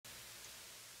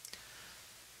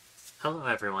Hello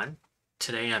everyone.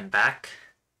 Today I'm back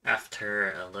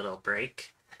after a little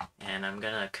break and I'm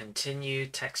gonna continue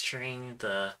texturing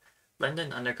the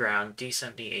London Underground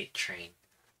D78 train.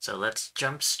 So let's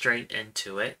jump straight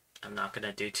into it. I'm not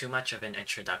gonna do too much of an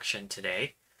introduction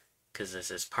today because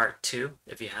this is part 2.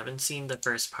 If you haven't seen the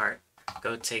first part,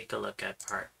 go take a look at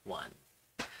part 1.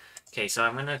 Okay, so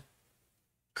I'm gonna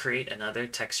create another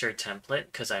texture template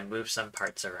because I moved some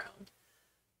parts around,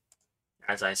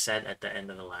 as I said at the end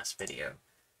of the last video.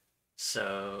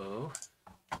 So,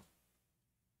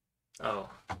 oh,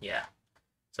 yeah.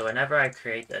 So whenever I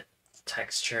create the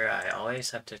texture, I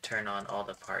always have to turn on all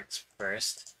the parts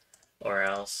first, or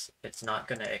else it's not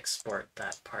going to export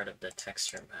that part of the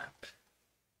texture map.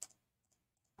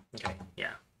 Okay,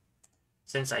 yeah.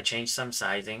 Since I changed some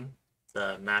sizing,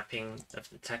 the mapping of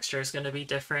the texture is going to be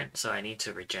different, so I need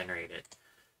to regenerate it.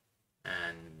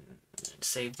 And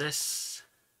save this,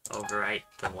 overwrite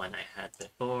the one I had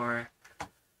before.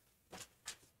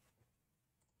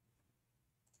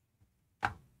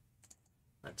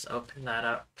 Let's open that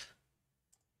up.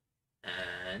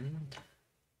 And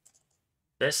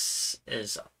this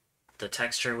is the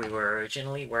texture we were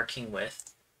originally working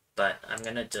with, but I'm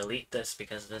going to delete this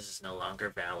because this is no longer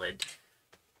valid.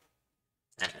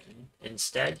 And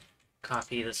instead,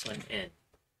 copy this one in.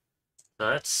 So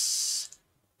let's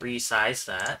resize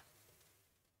that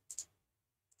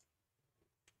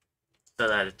so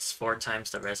that it's 4 times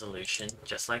the resolution,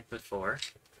 just like before.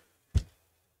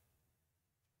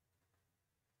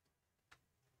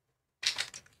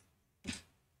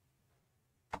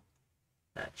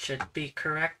 That should be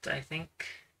correct, I think.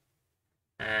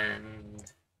 And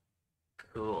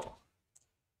cool.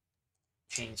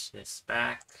 Change this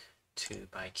back to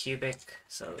bicubic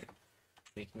so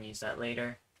we can use that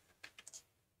later.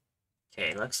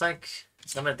 Okay, looks like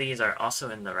some of these are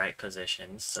also in the right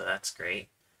positions, so that's great.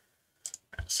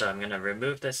 So I'm going to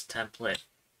remove this template.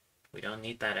 We don't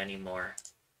need that anymore.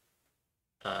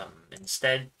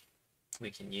 Instead,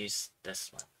 we can use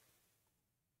this one.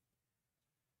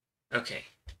 Okay.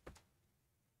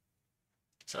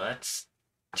 So let's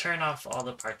turn off all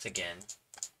the parts again.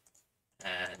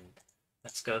 And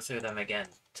let's go through them again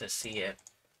to see if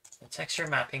the texture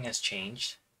mapping has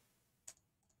changed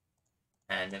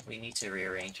and if we need to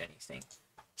rearrange anything.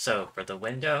 So for the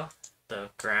window, the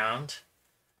ground,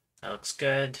 that looks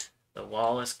good. The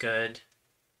wall is good.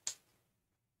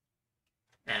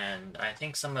 And I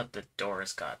think some of the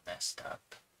doors got messed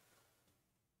up.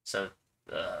 So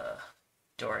the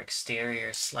door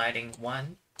exterior sliding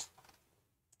one.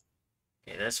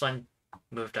 Okay, this one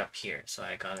moved up here, so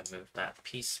I gotta move that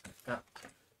piece up.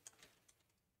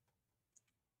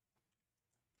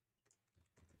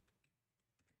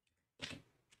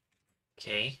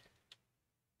 Okay.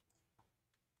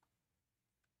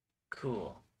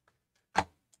 Cool.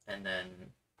 And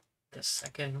then the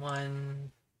second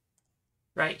one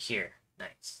right here.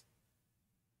 Nice.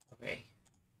 Okay.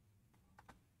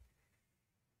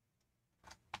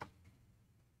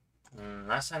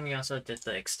 Last time we also did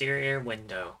the exterior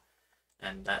window,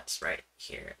 and that's right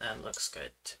here. That looks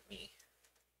good to me.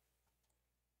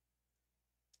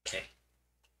 Okay.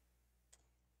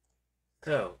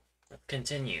 So, let's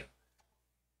continue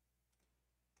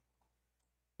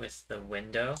with the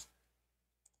window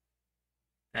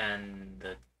and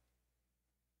the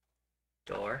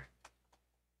door.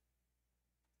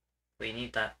 We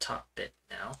need that top bit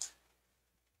now.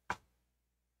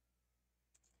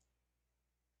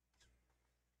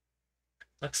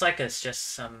 Looks like it's just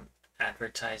some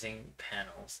advertising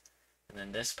panels, and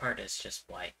then this part is just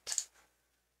white.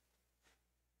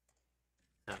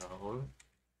 So,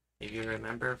 if you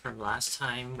remember from last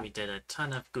time, we did a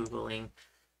ton of Googling,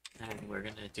 and we're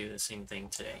going to do the same thing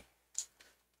today.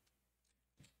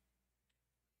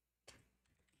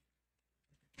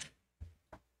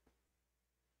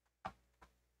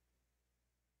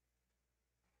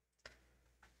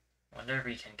 Wonder if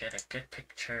we can get a good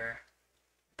picture.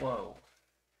 Whoa.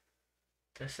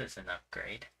 This is an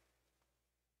upgrade.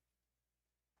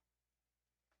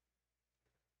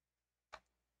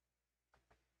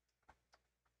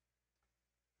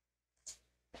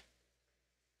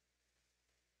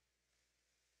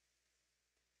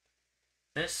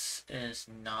 This is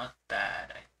not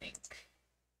bad, I think.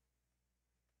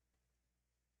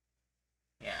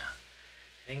 Yeah.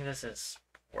 I think this is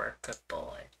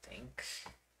workable, I think.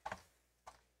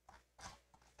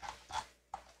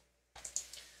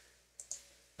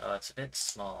 Oh, it's a bit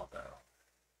small, though.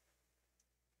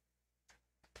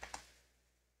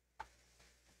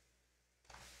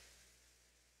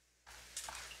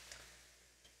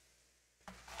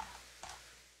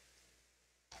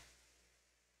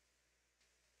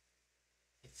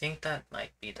 I think that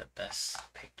might be the best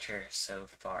picture so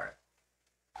far.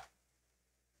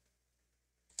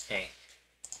 Okay.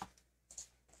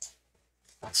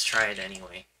 Let's try it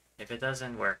anyway. If it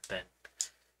doesn't work, then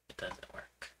it doesn't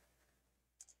work.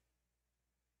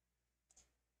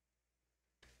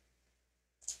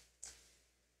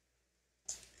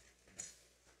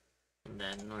 And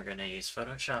then we're going to use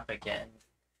Photoshop again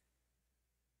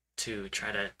to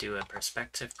try to do a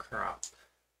perspective crop.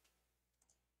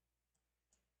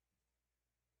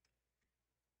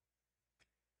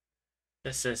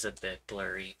 This is a bit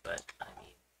blurry, but I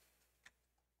mean,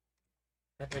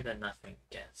 better than nothing,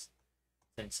 I guess,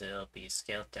 since it'll be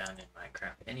scaled down in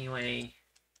Minecraft anyway.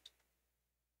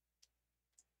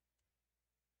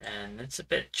 And it's a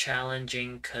bit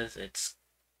challenging because it's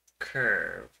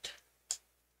curved.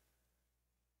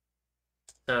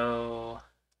 So,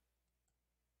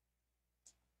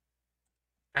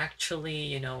 actually,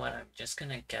 you know what, I'm just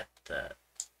gonna get the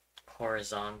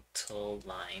horizontal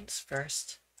lines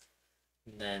first,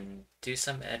 and then do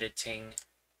some editing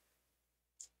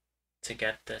to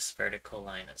get this vertical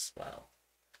line as well.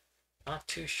 Not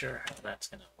too sure how that's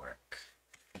gonna work.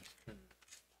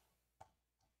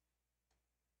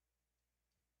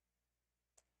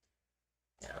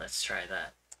 Yeah, let's try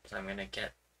that. So I'm gonna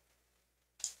get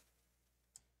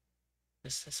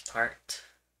this part.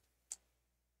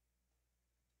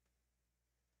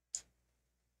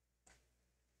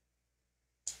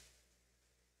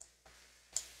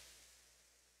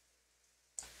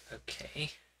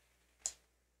 Okay.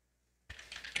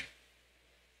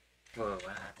 Whoa,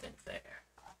 what happened there?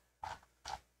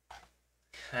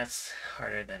 That's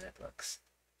harder than it looks.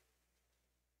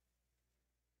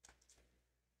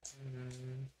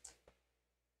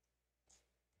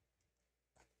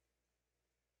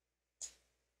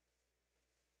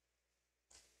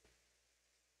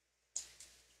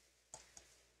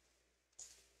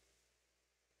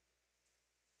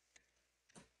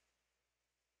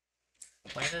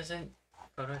 Why doesn't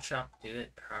Photoshop do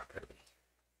it properly?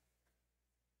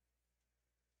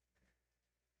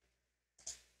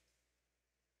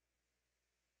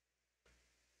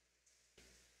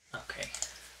 Okay.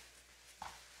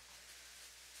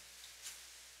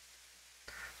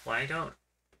 Why don't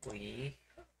we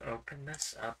open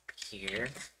this up here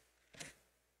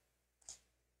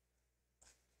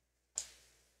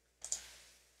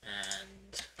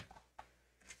and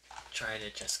try to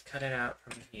just cut it out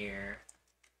from here,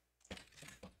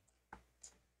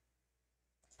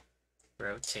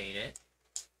 rotate it,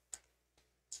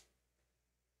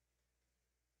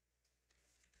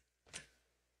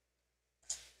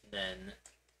 then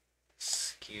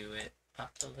skew it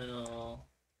up a little.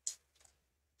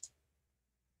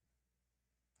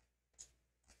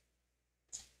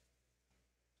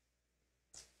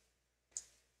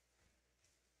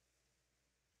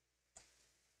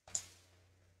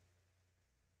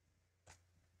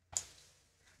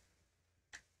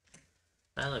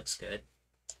 That looks good.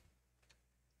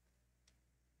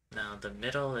 Now the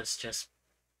middle is just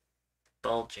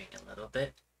bulging a little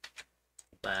bit,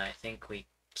 but I think we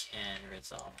can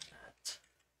resolve that.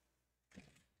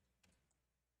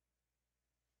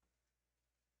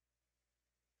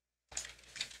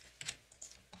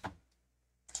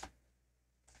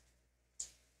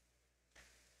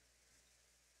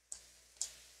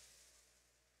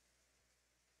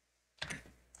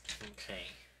 Okay.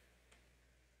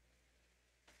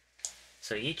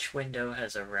 So each window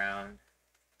has around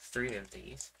 3 of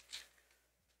these.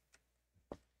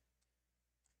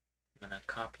 I'm gonna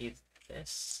copy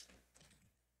this.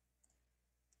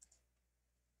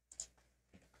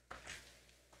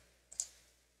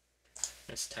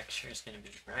 This texture is gonna be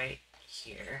right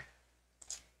here.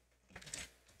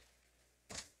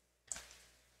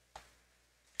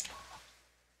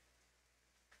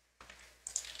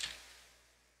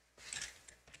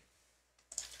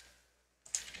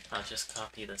 I'll just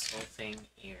copy this whole thing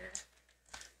here,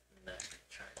 and then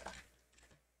try to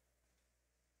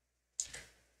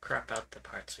crop out the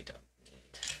parts we don't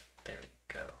need. There we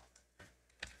go.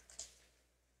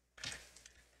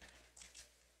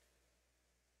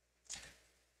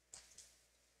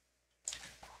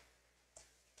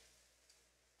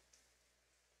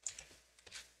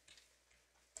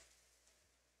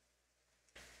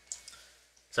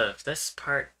 So if this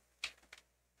part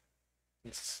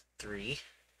is 3,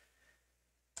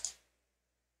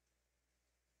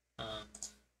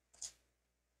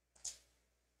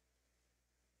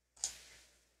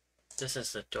 this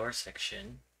is the door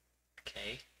section,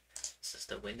 okay, this is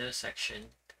the window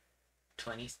section,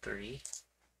 23,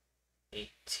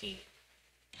 18.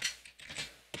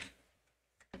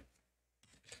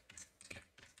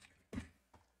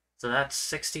 So that's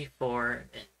 64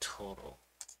 in total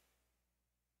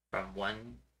from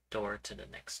one door to the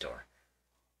next door.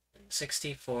 In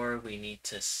 64, we need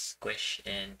to squish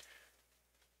in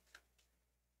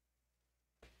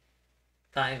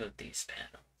 5 of these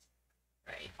panels,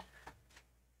 right?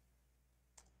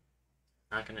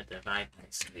 Not going to divide by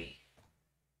 3.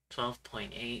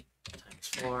 12.8 times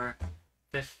 4,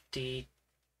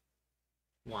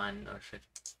 51 or 50,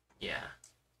 yeah.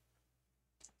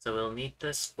 So we'll need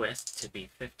this width to be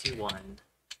 51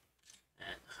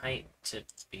 and height to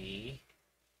be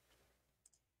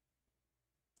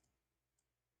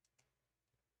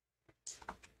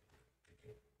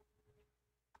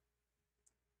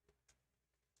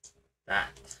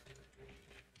that.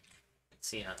 Let's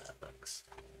see how that looks.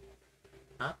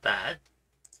 Not bad.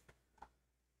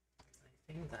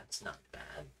 I think that's not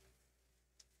bad.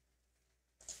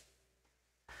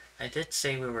 I did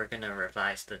say we were going to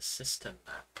revise the system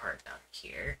map part out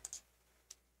here.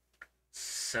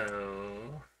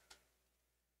 So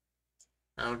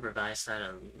I'll revise that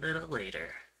a little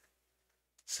later.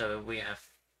 So we have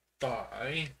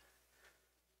 5.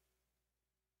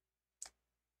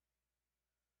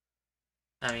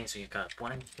 That means we've got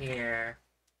 1 here,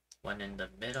 1 in the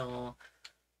middle.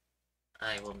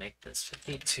 I will make this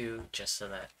 52 just so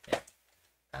that it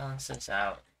balances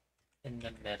out in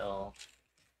the middle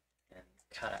and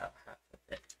cut out half of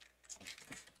it.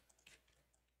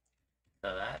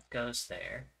 So that goes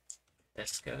there.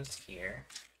 This goes here.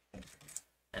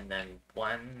 And then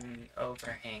 1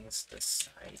 overhangs the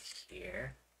side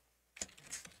here.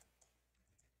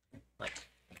 Like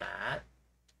that.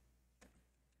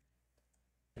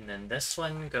 And then this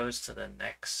one goes to the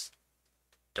next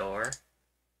door,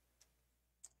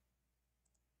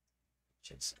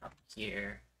 which is up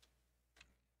here.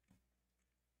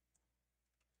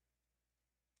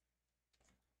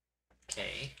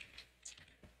 Okay.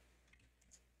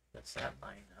 Does that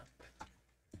line up?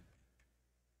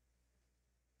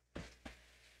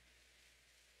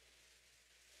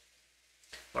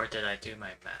 Or did I do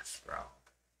my math wrong?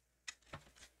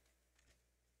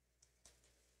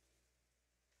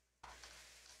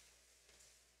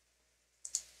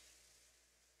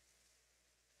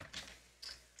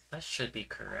 That should be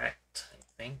correct, I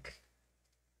think.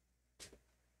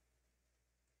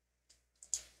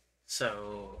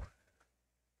 So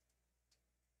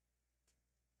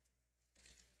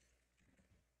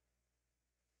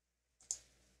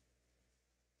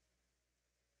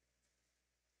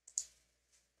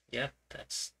yep,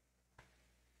 that's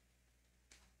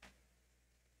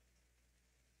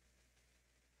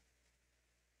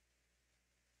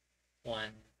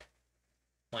 1.5.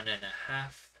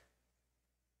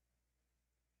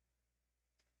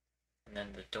 And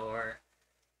then the door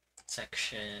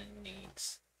section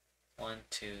needs 1,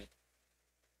 2.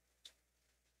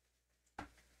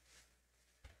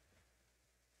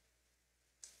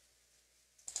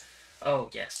 Oh,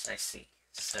 yes, I see.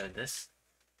 So this,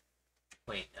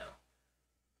 wait, no.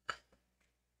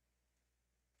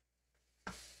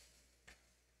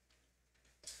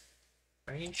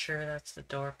 Are you sure that's the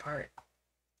door part?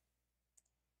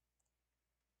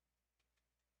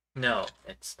 No,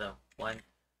 it's the one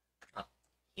up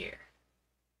here.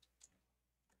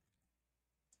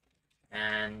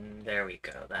 And there we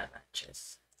go, that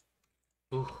matches.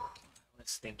 Ooh, I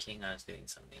was thinking I was doing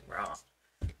something wrong.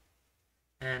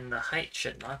 And the height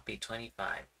should not be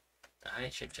 25. The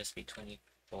height should just be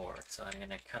 24. So I'm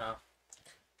gonna cut off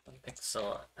 1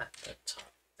 pixel at the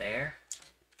top there.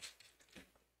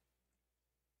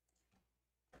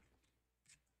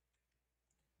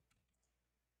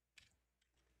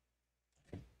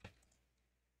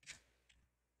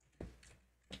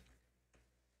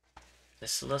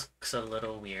 This looks a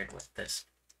little weird with this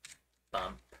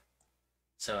bump.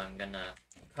 So I'm gonna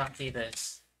copy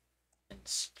this and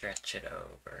stretch it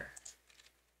over.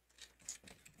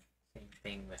 Same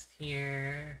thing with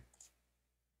here.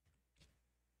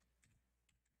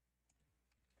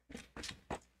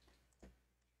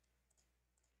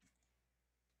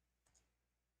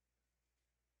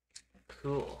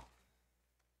 Cool.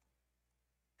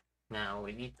 Now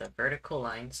we need the vertical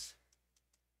lines.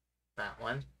 That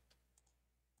one.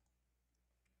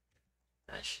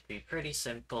 That should be pretty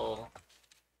simple.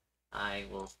 I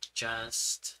will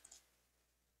just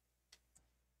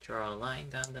draw a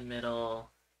line down the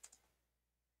middle.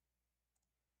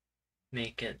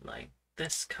 Make it like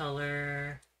this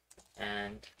color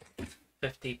and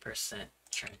 50%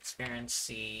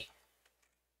 transparency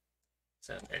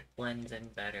so it blends in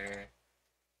better.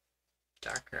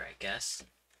 Darker, I guess.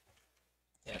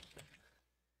 Yep.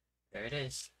 There it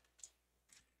is.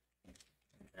 And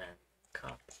then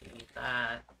copy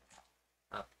that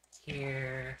up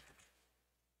here.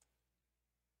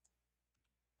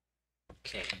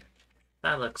 Okay,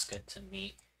 that looks good to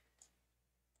me.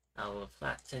 I will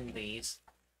flatten these.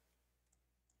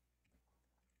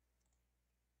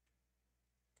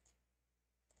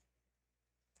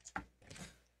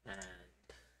 And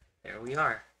there we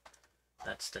are.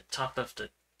 That's the top of the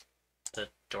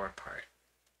door part.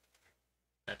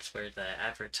 That's where the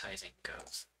advertising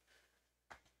goes.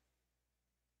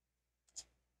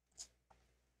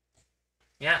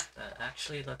 Yeah, that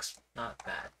actually looks not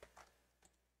bad.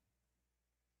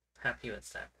 Happy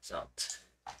with that result.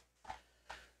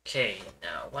 Okay,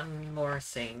 now one more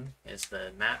thing is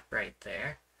the map right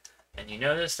there. And you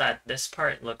notice that this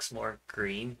part looks more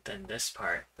green than this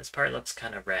part. This part looks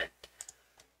kind of red.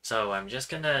 So I'm just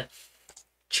gonna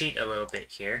cheat a little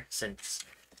bit here, since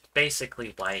it's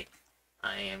basically white.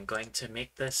 I am going to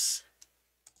make this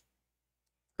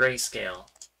grayscale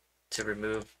to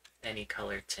remove any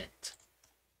color tint,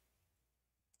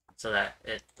 so that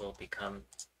it will become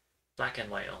black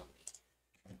and white only.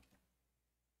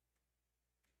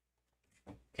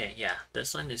 Okay, yeah,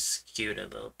 this one is skewed a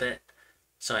little bit,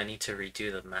 so I need to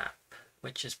redo the map,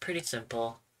 which is pretty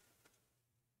simple.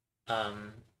 I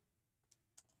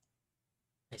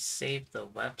saved the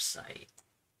website.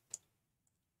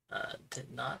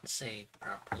 Did not save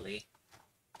properly.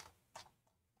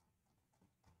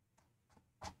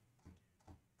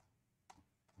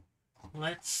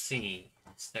 Let's see.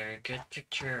 Is there a good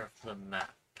picture of the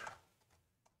map?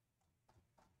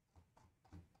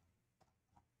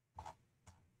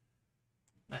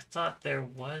 I thought there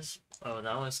was. Oh,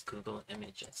 that was Google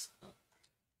Images.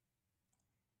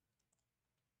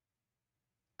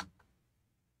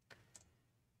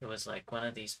 It was like one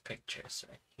of these pictures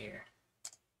right here.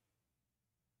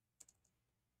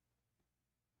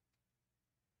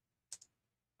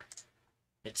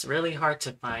 It's really hard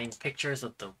to find pictures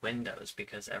of the windows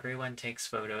because everyone takes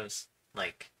photos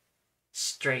like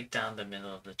straight down the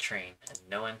middle of the train and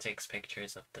no one takes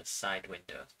pictures of the side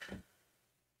windows.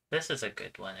 This is a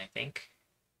good one, I think.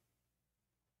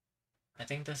 I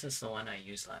think this is the one I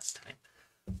used last time.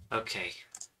 Okay.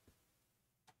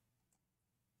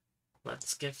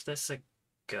 Let's give this a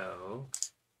go.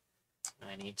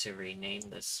 I need to rename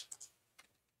this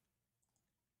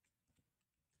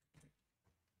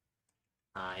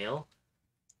file.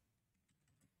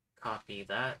 Copy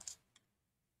that.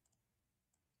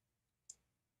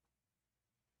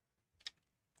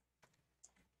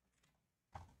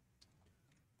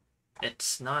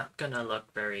 It's not gonna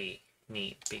look very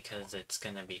neat because it's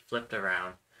gonna be flipped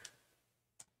around,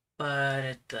 but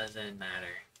it doesn't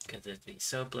matter because it'd be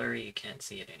so blurry you can't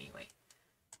see it anyway.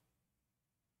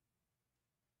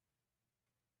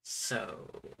 So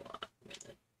I'm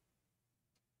gonna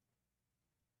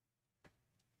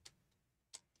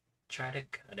try to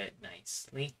cut it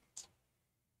nicely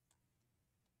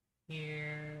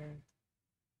here,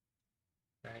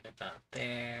 right about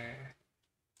there.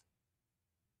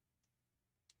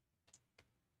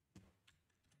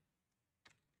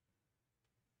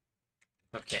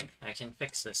 Okay, I can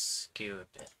fix this skew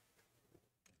a bit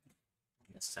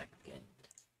in a second.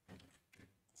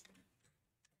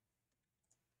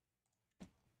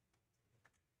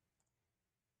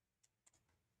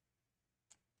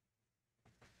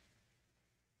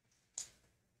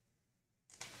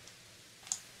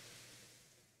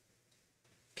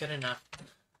 Good enough,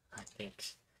 I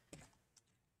think.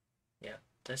 Yeah,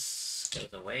 this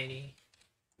goes away.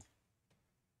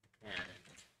 And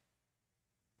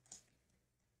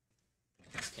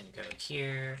this can go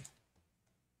here.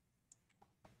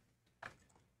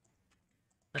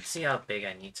 Let's see how big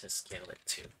I need to scale it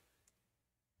to.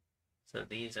 So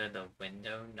these are the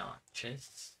window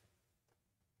notches.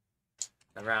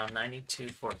 Around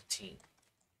 9214.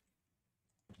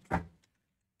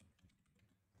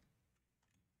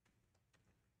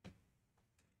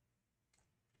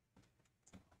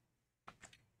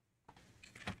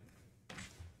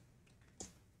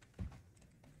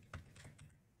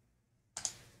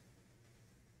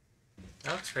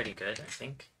 That looks pretty good, I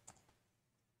think.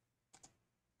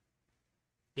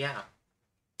 Yeah.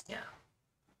 Yeah.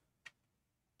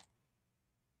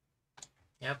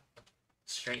 Yep.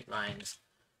 Straight lines.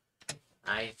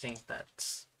 I think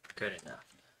that's good enough.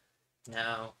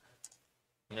 Now,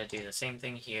 I'm going to do the same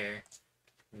thing here.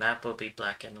 Map will be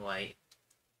black and white.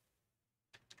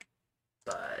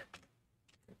 But,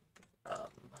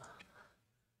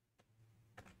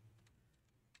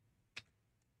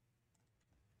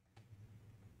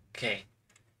 okay.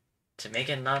 To make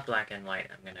it not black and white,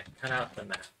 I'm going to cut out the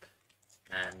map.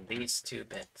 And these two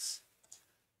bits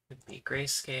would be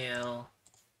grayscale.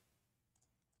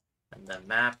 And the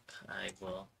map, I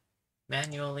will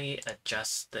manually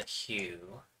adjust the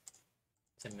hue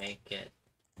to make it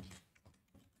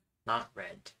not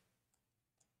red.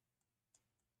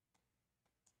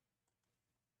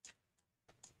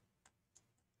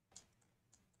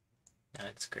 Now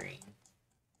it's green.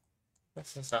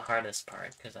 This is the hardest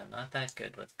part because I'm not that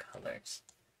good with colors,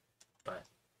 but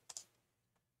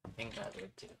I think that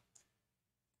would do.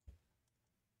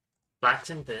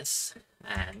 Flatten this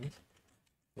and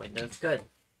window's good.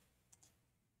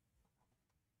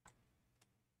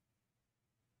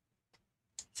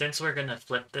 Since we're going to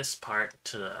flip this part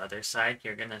to the other side,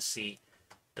 you're going to see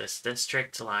this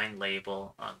district line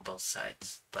label on both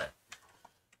sides, but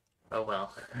oh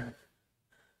well.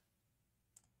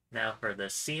 Now for the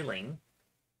ceiling,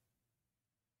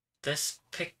 this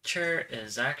picture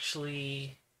is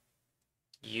actually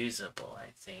usable,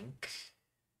 I think.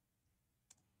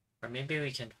 Or maybe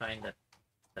we can find a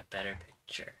better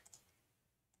picture.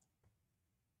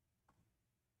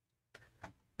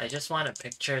 I just want a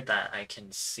picture that I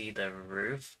can see the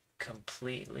roof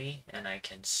completely and I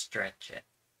can stretch it.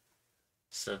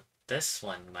 So this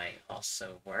one might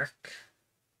also work.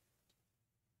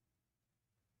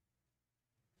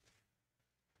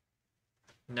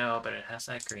 No, but it has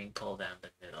that green pull down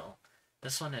the middle.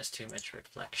 This one has too much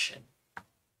reflection.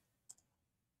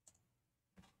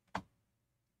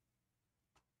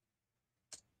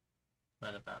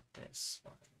 What about this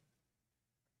one?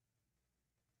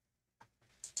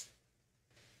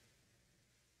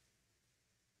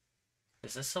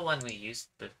 Is this the one we used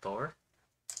before?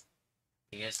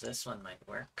 Because this one might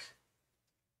work.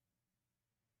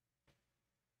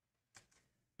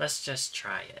 Let's just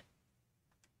try it.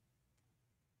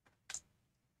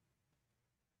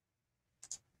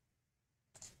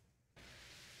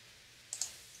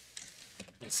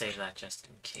 And save that just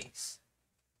in case.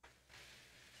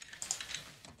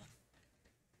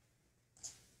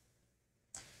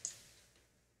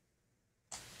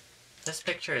 This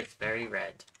picture is very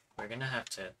red. We're gonna have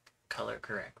to color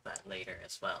correct that later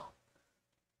as well.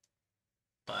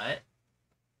 But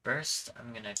first,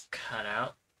 I'm gonna cut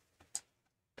out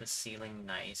the ceiling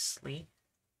nicely.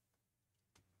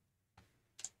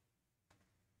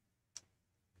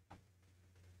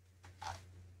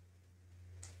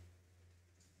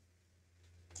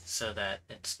 So that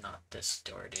it's not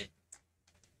distorted.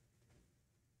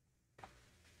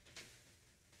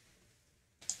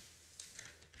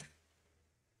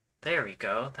 There we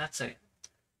go. That's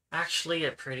actually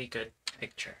a pretty good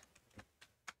picture.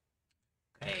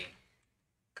 Okay,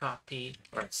 copy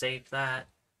or save that.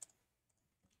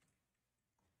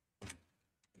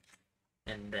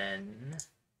 And then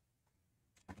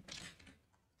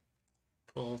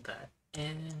pull that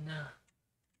in.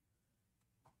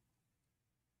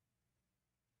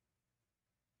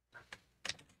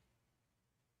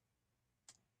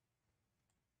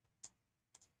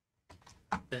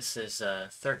 This is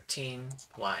 13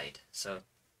 wide, so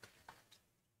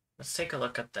let's take a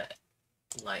look at the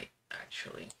light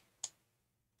actually.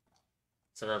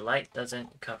 So the light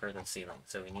doesn't cover the ceiling,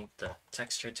 so we need the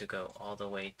texture to go all the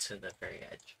way to the very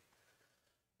edge.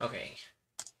 Okay.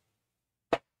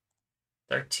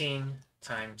 13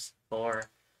 times 4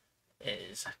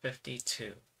 is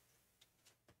 52.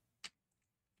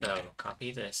 So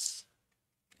copy this,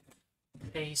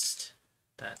 paste,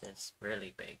 that is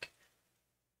really big.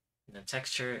 And the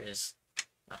texture is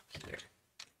up here.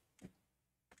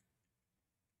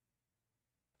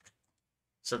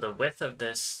 So the width of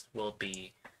this will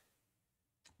be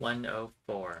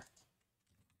 104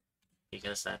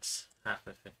 because that's half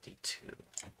of 52.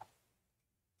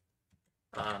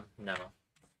 No,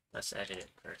 let's edit it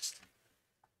first.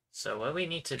 So what we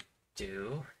need to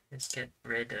do is get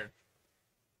rid of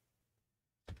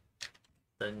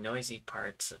the noisy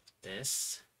parts of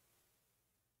this.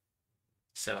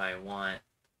 So I want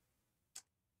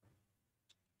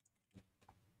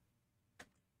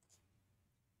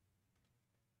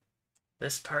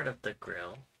this part of the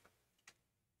grill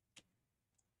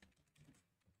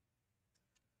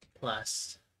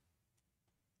plus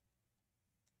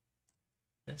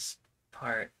this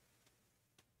part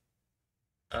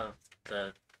of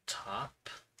the top.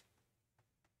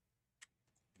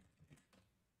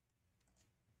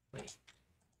 Wait.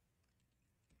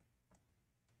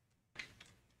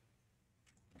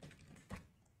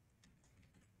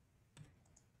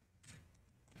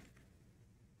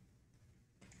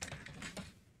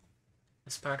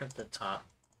 This part of the top,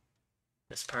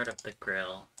 this part of the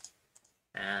grill,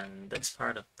 and this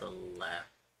part of the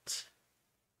left.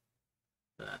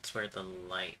 So that's where the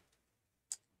light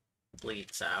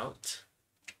bleeds out.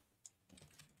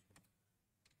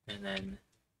 And then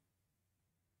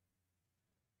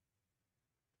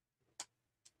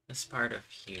this part of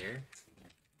here.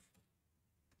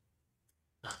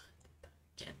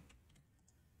 Again.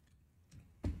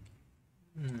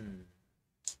 And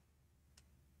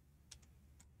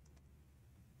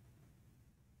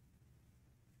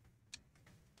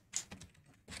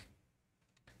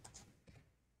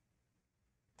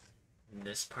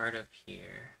this part of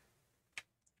here.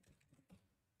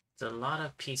 It's a lot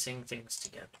of piecing things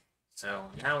together. So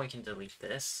now we can delete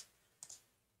this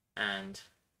and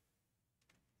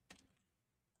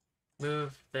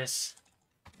move this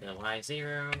to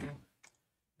Y0,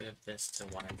 move this to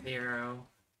Y0,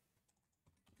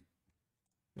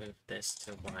 move this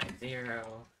to Y0,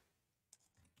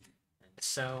 and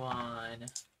so on.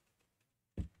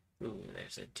 Ooh,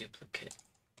 there's a duplicate.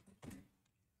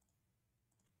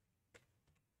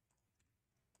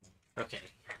 Okay.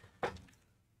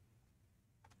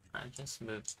 I just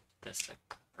moved this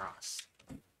across.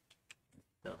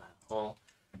 Fill that hole.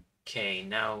 Okay,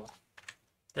 now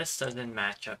this doesn't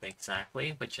match up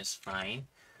exactly, which is fine.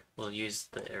 We'll use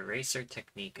the eraser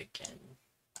technique again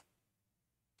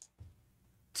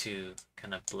to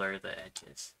kind of blur the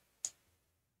edges.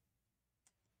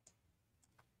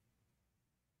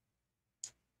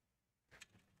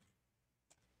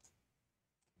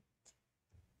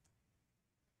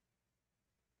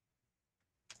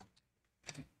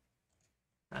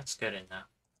 That's good enough.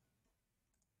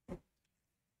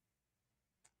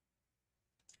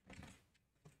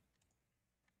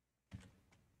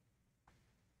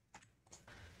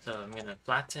 So I'm going to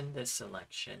flatten this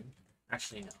selection.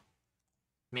 Actually, no.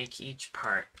 Make each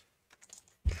part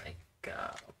like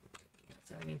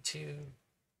 72.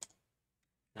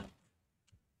 No.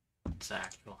 What's the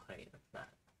actual height of that?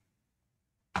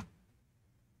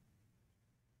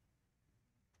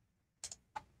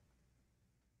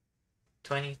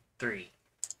 $23.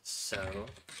 So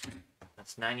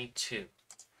that's 92.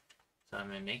 So I'm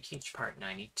going to make each part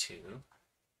 92.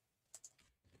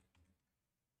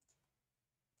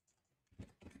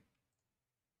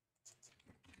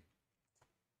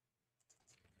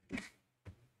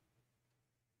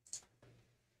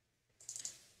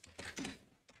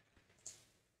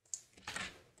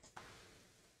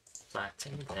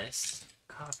 Flatten this,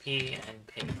 copy and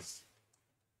paste.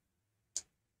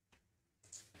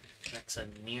 That's a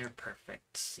near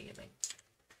perfect ceiling.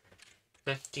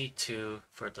 52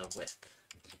 for the width.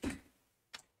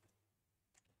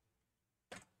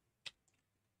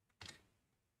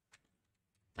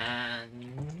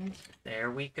 And there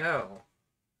we go.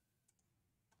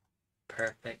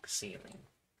 Perfect ceiling.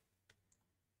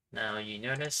 Now you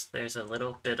notice there's a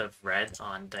little bit of red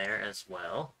on there as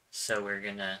well. So we're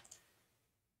gonna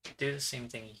do the same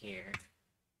thing here.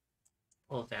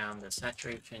 Pull down the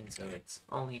saturation so it's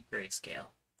only grayscale.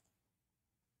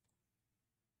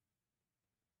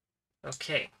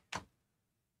 Okay.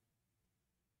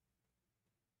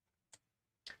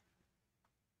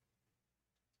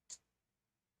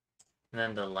 And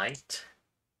then the light.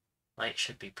 Light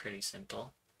should be pretty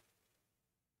simple.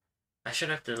 I should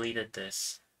have deleted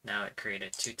this. Now it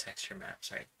created two texture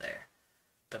maps right there.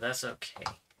 But that's okay.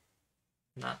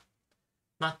 Not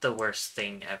the worst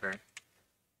thing ever.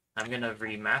 I'm gonna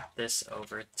remap this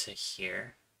over to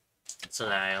here so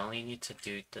that I only need to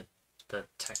do the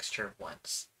texture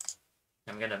once.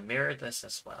 I'm gonna mirror this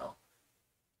as well.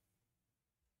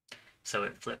 So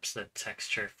it flips the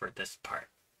texture for this part.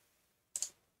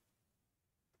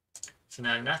 So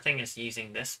now nothing is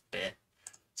using this bit.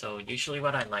 So usually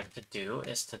what I like to do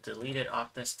is to delete it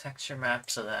off this texture map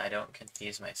so that I don't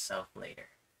confuse myself later.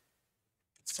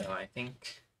 So I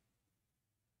think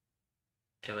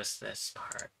it was this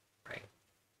part right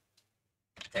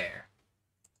there.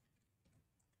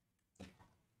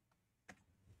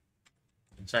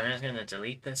 So I'm just going to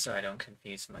delete this so I don't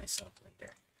confuse myself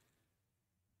later.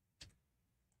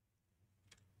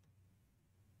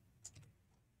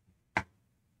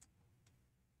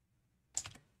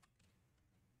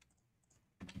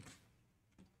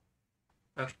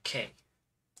 Okay.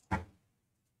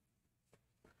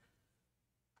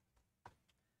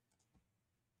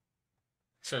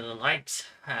 So the lights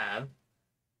have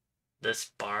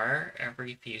this bar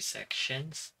every few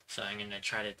sections, so I'm going to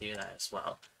try to do that as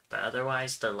well. But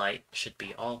otherwise, the light should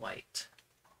be all white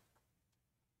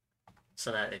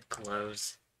so that it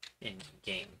glows in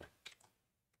game.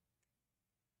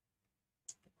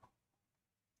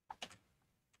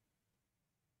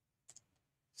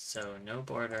 So no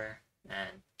border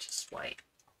and just white.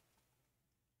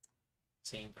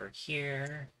 Same for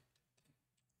here.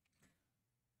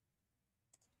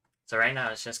 So right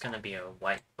now it's just going to be a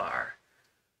white bar.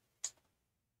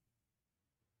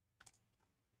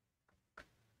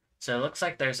 So it looks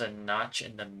like there's a notch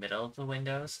in the middle of the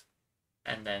windows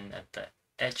and then at the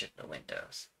edge of the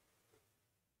windows.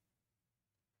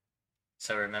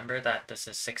 So remember that this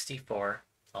is 64,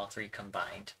 all three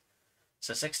combined.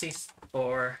 So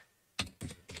 64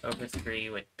 over 3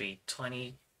 would be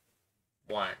 21.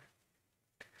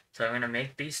 So I'm going to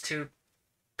make these two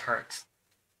parts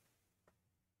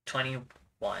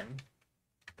 21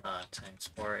 times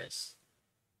 4 is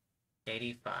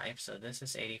 85. So this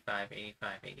is 85,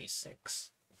 85, 86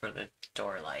 for the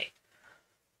door light.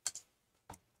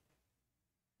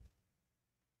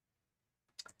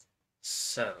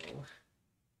 So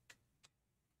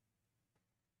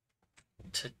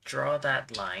to draw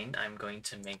that line, I'm going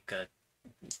to make a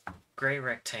gray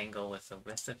rectangle with a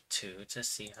width of 2 to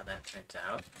see how that turns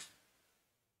out.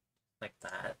 Like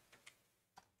that.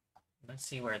 Let's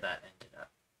see where that ended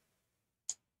up.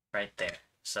 Right there.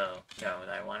 So, no,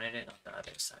 I wanted it on the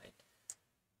other side.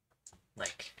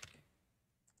 Like,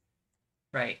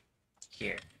 right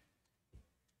here.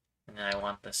 And then I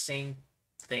want the same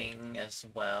thing as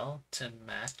well to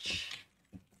match.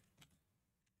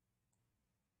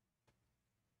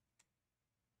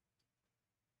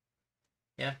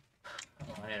 Yep,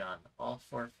 I want it on all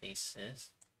 4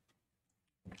 faces.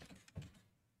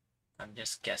 I'm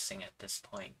just guessing at this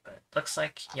point, but it looks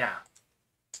like, yeah,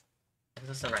 this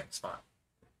is the right spot.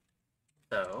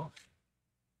 So,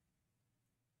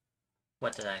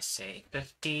 what did I say?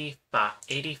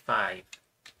 85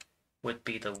 would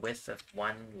be the width of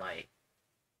one light.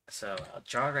 So I'll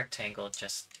draw a rectangle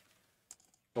just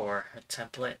for a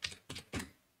template.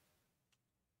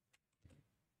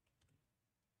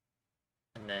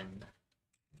 And then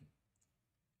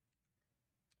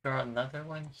draw another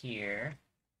one here.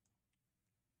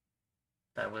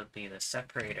 That would be the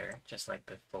separator, just like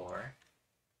before.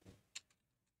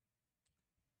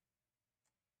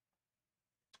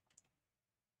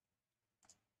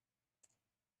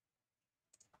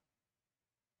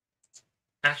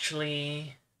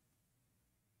 Actually,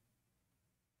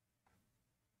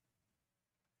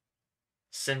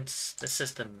 since this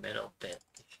is the middle bit,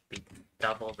 it should be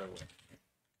double the width.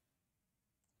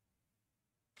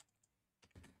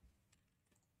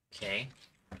 Okay.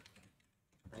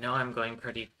 I know I'm going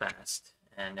pretty fast,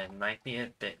 and it might be a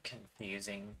bit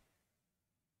confusing.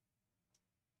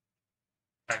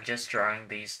 I'm just drawing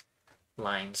these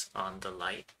lines on the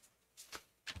light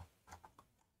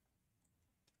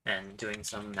and doing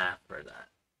some math for that.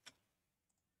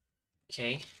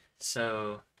 Okay,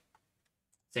 so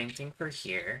same thing for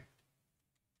here.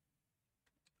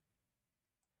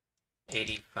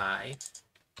 85.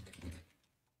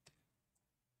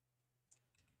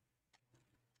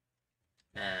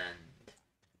 And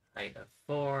height of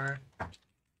 4.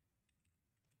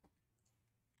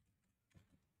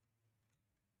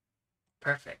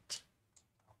 Perfect.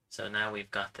 So now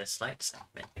we've got this light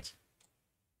segment.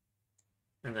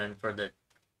 And then for the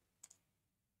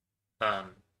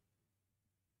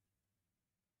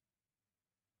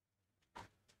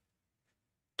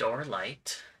door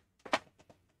light.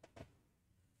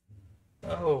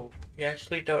 Oh, we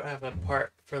actually don't have a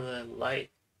part for the light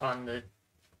on the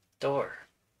door.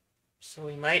 So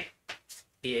we might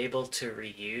be able to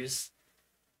reuse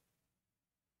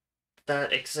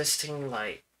that existing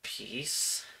light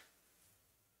piece.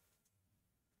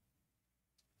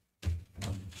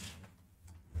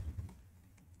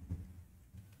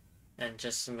 And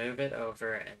just move it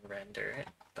over and render it,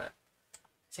 but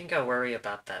I think I'll worry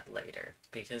about that later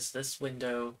because this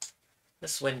window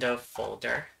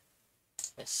folder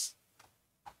is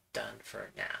done for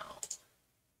now.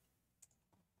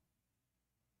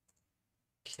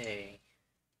 Okay,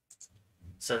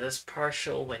 so this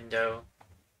partial window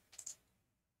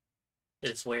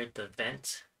is where the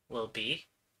vent will be.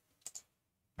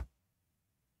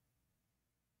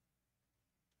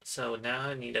 So now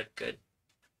I need a good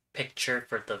picture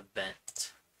for the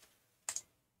vent.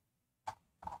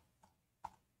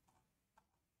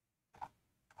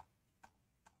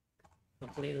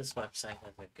 Hopefully this website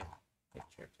has a good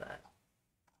picture of that.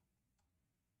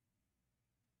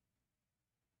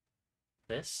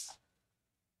 This.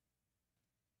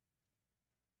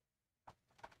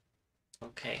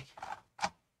 Okay.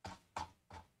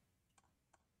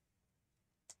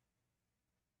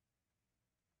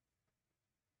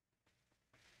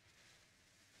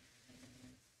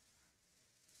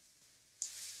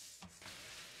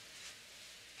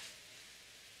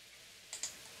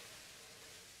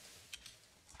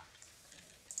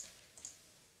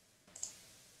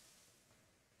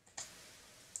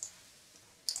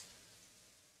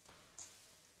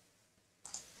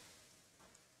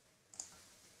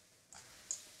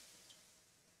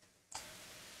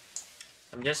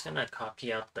 I'm just gonna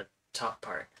copy out the top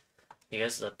part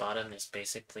because the bottom is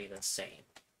basically the same.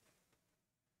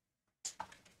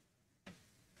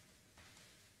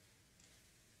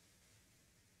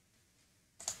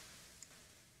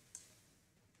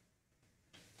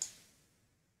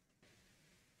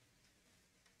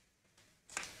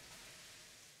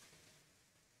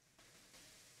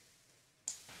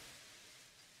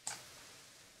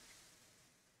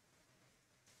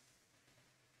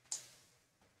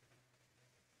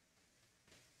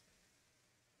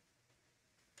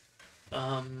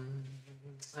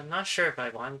 I'm not sure if I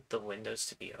want the windows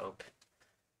to be open,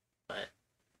 but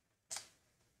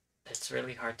it's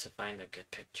really hard to find a good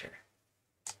picture.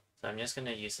 So I'm just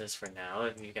gonna use this for now.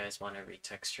 If you guys want to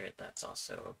retexture it, that's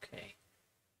also okay.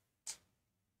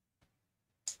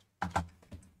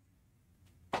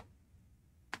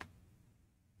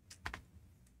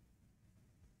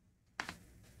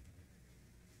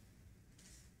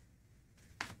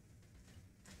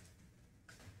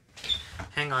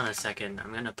 Hang on a second.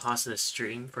 I'm gonna pause the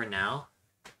stream for now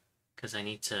because I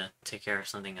need to take care of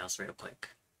something else real quick.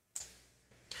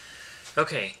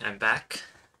 Okay, I'm back,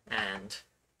 and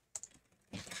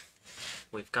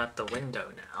we've got the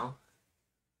window now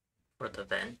for the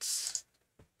vents.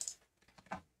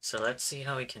 So let's see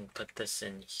how we can put this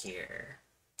in here.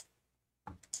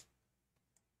 I'm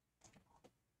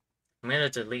gonna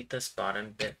delete this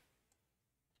bottom bit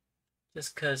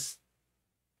just because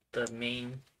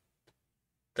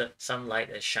some light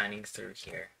is shining through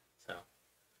here. So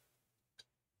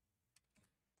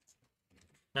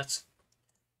that's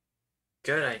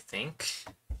good, I think.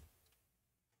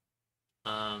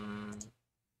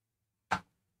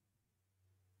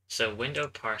 So window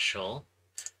partial.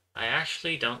 I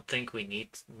actually don't think we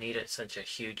needed such a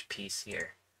huge piece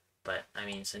here. But, I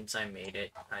mean, since I made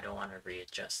it, I don't want to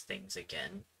readjust things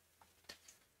again.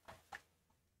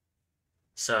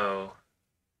 So,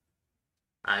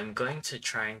 I'm going to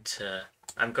try to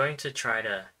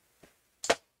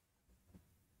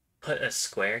put a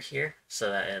square here so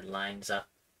that it lines up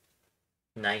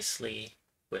nicely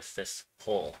with this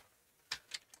hole.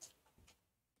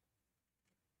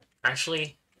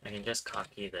 Actually, I can just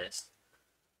copy this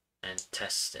and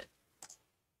test it.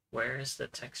 Where is the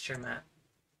texture map?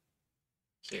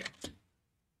 Here.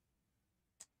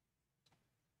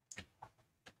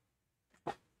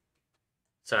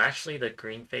 So actually the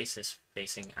green face is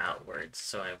facing outwards,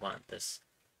 so I want this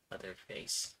other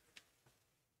face.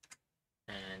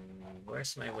 And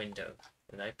where's my window?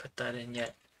 Did I put that in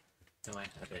yet? No, I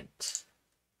haven't.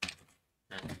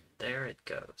 And there it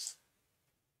goes.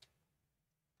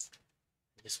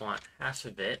 I just want half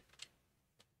of it.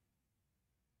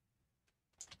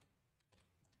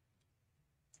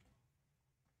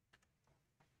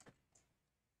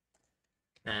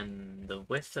 And the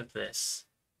width of this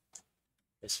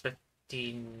is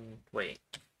 15, wait.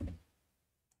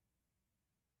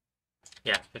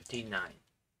 Yeah, 59.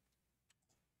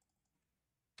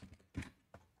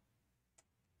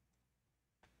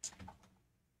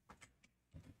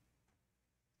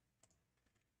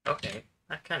 Okay,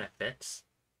 that kind of fits,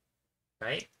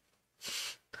 right?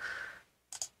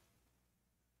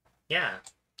 Yeah,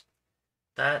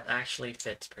 that actually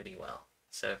fits pretty well.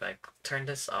 So if I turn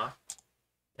this off,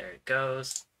 there it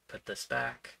goes, put this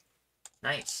back,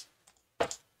 nice.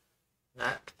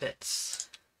 That fits.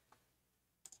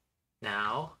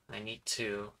 Now I need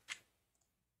to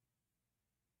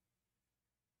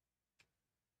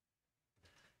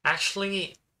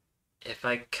actually, if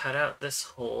I cut out this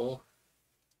whole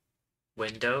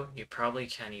window, you probably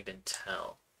can't even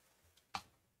tell.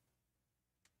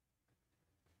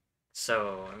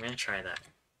 So I'm gonna try that.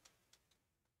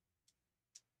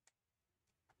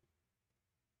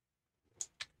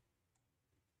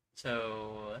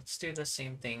 So let's do the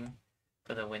same thing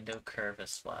for the window curve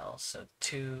as well. So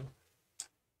 2,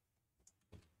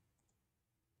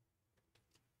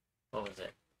 what was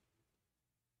it?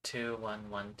 2,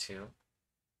 1, 1, 2.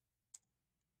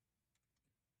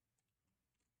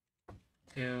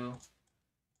 2,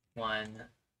 1,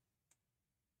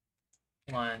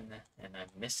 1, and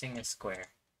I'm missing a square.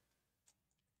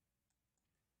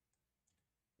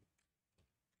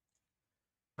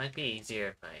 Might be easier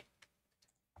if I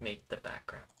make the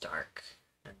background dark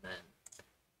and then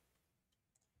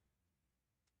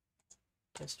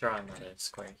just draw another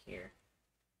square here.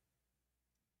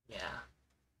 Yeah.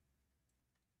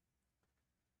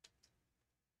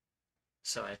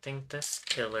 So I think this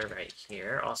pillar right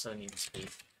here also needs to be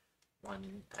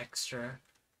 1 extra.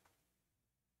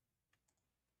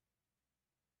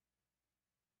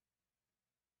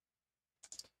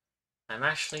 I'm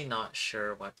actually not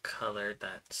sure what color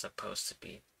that's supposed to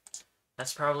be.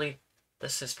 That's probably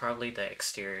this is probably the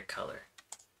exterior color.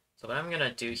 So what I'm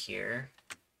gonna do here,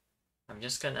 I'm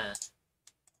just gonna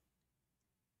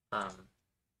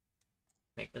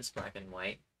make this black and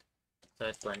white so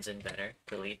it blends in better.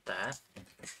 Delete that.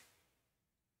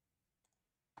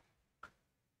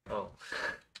 Oh,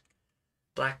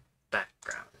 black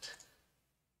background.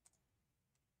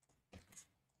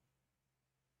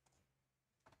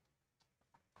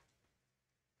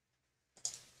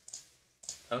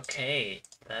 Okay,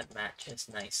 that matches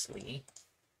nicely.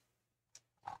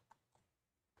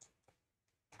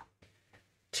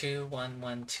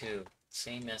 2112,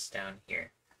 same as down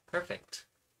here. Perfect.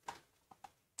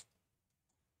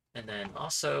 And then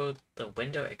also the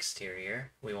window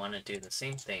exterior, we want to do the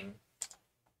same thing.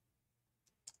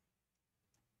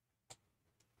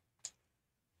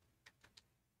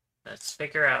 Let's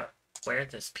figure out where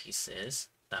this piece is.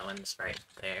 That one's right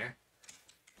there.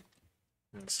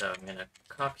 And so I'm going to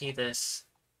copy this,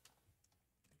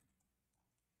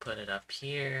 put it up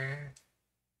here.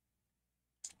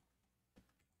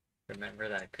 Remember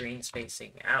that green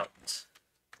spacing out.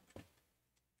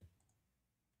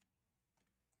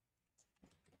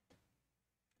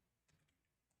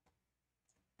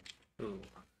 Ooh.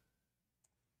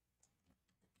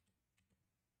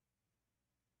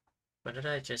 What did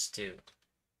I just do?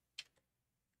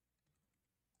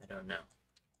 I don't know.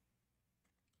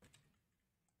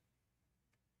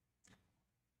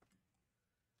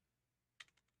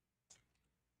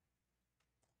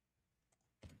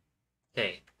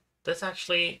 Okay, this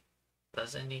actually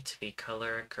doesn't need to be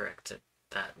color corrected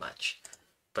that much,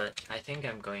 but I think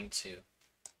I'm going to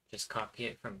just copy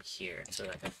it from here so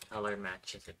that the color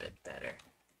matches a bit better.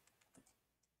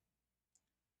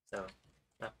 So,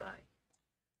 bye-bye.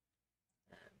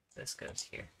 And this goes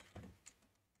here.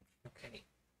 Okay.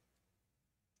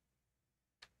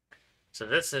 So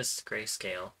this is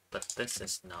grayscale, but this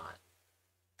is not.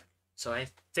 So I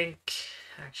think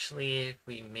actually if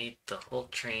we made the whole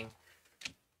train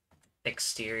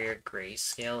exterior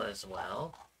grayscale as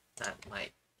well, that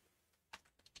might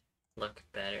look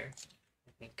better,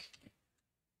 I think.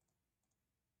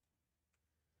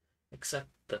 Except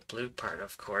the blue part,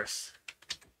 of course.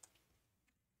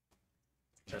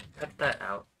 So cut that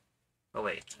out. Oh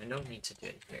wait, I don't need to do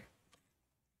it here.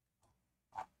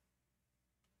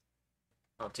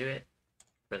 I'll do it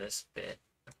for this bit,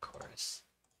 of course.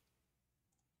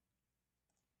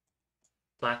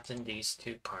 Flatten these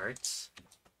two parts.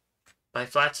 By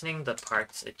flattening the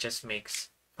parts, it just makes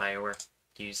Firework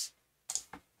use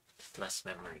less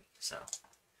memory, so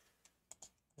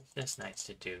it's just nice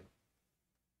to do.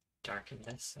 Darken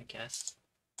this, I guess.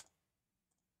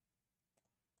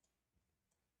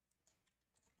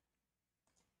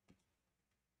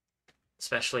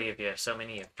 Especially if you have so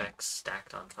many effects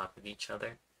stacked on top of each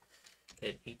other.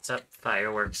 It eats up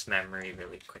Firework's memory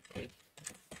really quickly.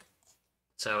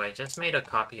 So I just made a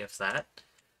copy of that.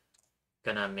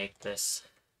 Gonna make this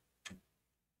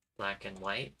black and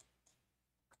white.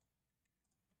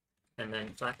 And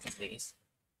then flatten these.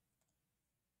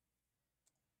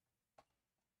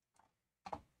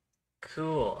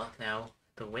 Cool. Now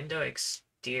the window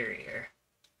exterior.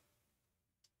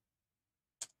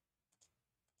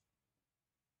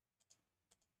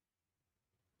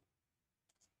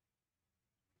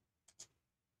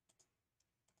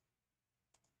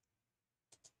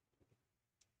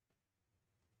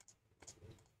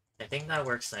 I think that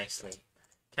works nicely.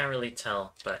 Can't really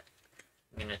tell, but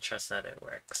I'm gonna trust that it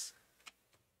works.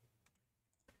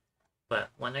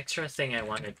 But one extra thing I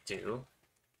want to do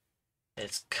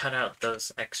is cut out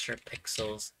those extra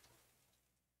pixels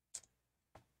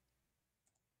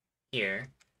here,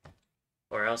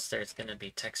 or else there's gonna be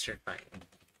texture fighting.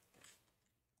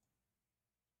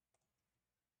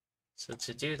 So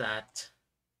to do that,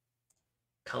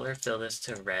 color fill this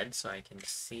to red so I can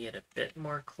see it a bit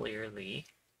more clearly.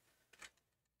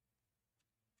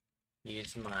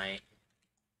 Use my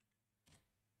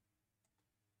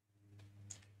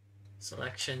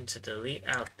selection to delete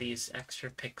out these extra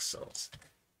pixels.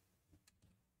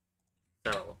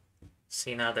 So,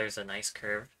 see now there's a nice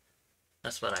curve?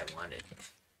 That's what I wanted.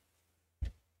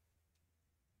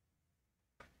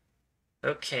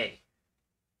 Okay,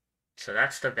 so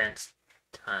that's the vents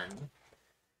done.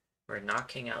 We're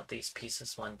knocking out these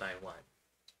pieces one by one.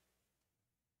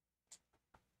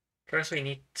 First we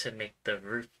need to make the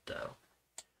roof though.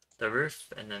 The roof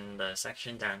and then the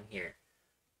section down here.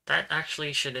 That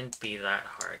actually shouldn't be that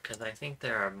hard because I think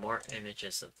there are more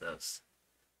images of those.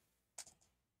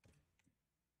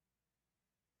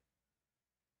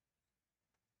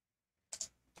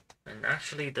 And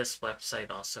actually this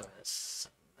website also has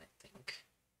some, I think.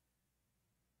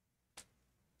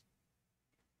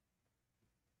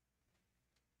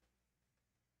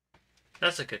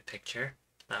 That's a good picture.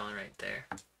 That one right there.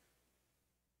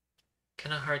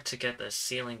 Kinda hard to get the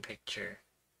ceiling picture.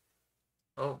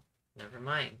 Oh, never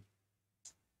mind.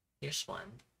 Here's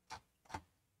one.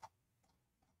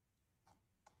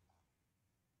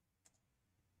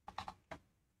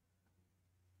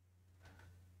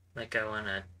 Like I want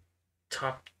a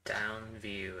top-down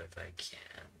view if I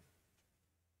can.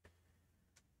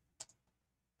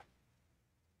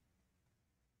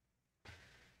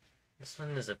 This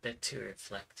one is a bit too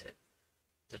reflective.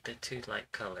 It's a bit too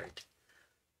light colored.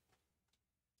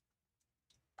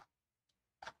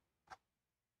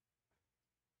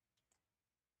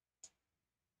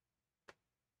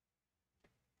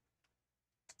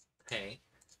 Okay.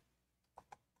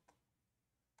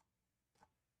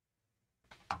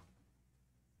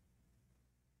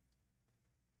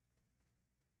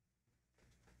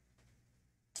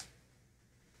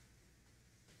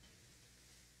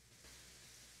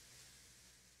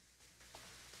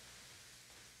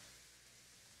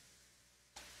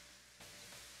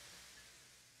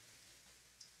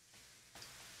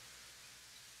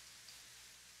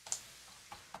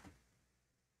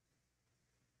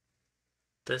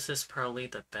 This is probably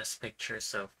the best picture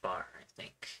so far, I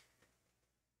think.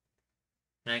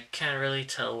 And I can't really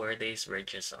tell where these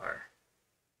ridges are.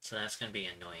 So that's going to be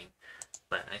annoying.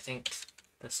 But I think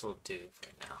this will do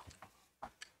for now.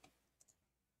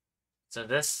 So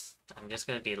this, I'm just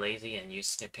going to be lazy and use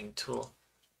snipping tool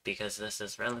because this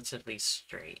is relatively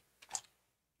straight.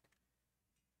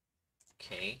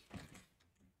 Okay.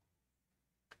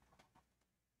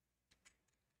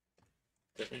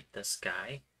 Delete the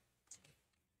sky.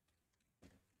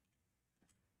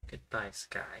 Goodbye,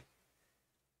 sky.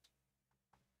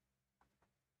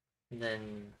 And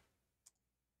then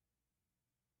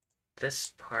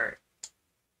this part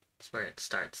is where it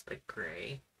starts the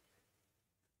gray.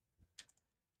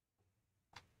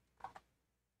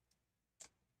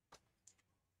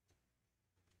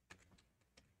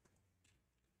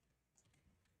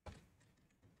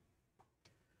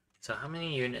 So how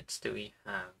many units do we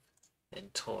have in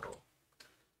total?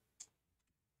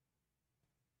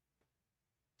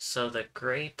 So the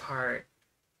gray part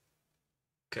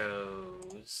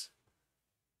goes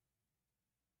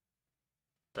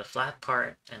the flat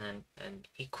part and then an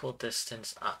equal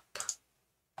distance up.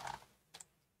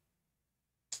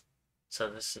 So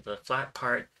this is the flat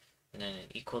part and then an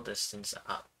equal distance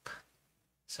up.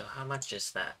 So how much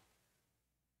is that?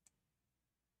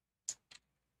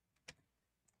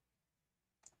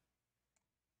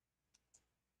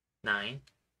 9.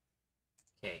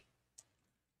 Okay.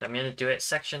 I'm going to do it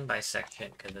section by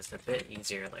section because it's a bit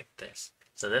easier like this.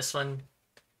 So this one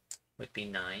would be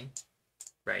 9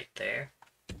 right there.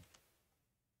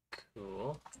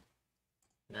 Cool.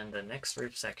 And then the next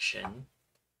roof section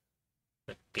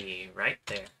would be right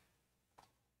there.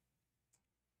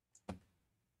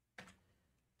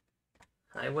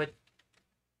 I would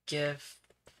give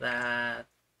that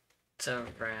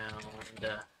around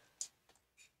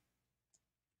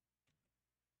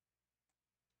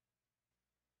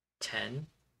 10,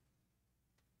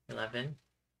 11,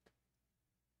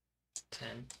 10.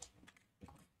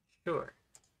 Sure.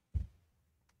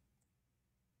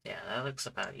 Yeah, that looks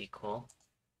about equal.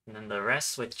 And then the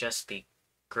rest would just be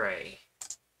gray.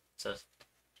 So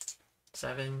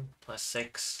 7 plus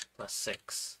 6 plus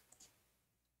 6.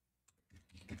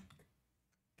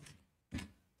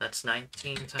 That's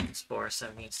 19 times 4,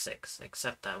 76.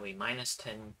 Except that we minus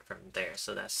 10 from there,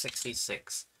 so that's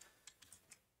 66.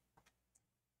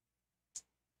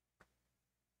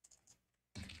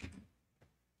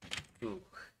 Ooh.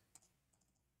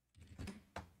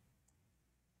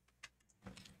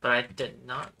 But I did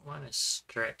not want to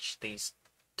stretch these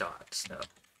dots, though.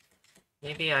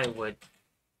 Maybe I would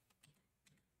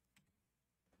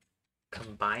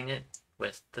combine it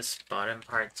with this bottom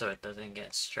part so it doesn't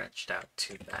get stretched out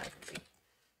too badly.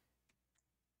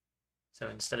 So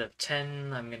instead of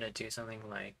 10, I'm going to do something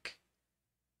like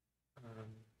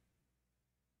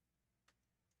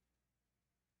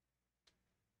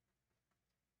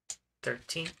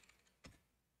 13.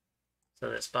 So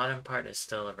this bottom part is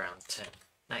still around 10.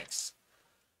 Nice.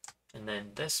 And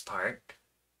then this part,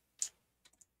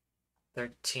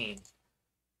 13.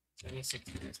 76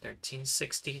 is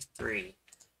 1363.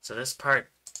 So this part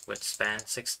would span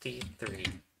 63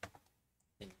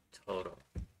 in total.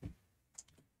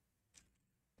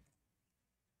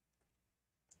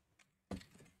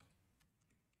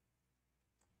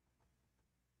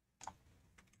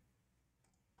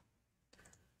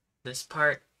 This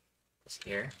part is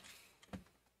here.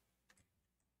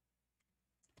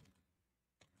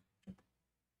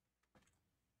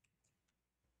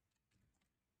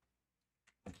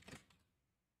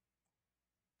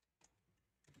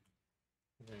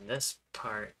 And this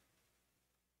part,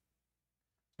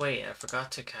 wait, I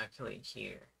forgot to calculate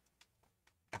here.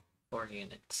 4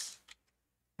 units.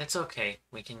 It's okay,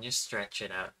 we can just stretch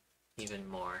it out even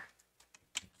more.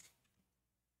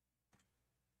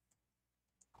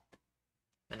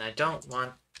 And I don't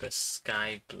want the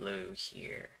sky blue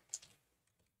here.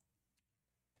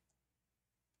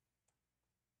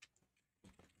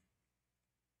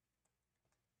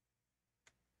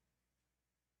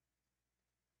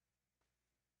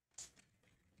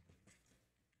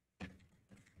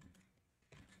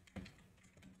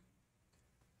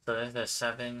 So there's a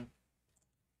 7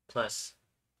 plus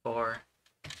 4,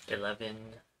 11.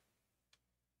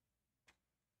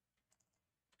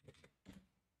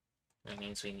 That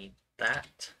means we need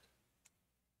that.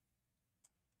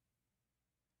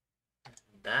 And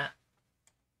that.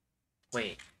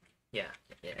 Wait. Yeah.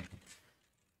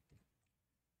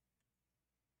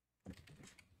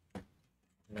 And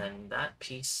then that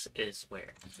piece is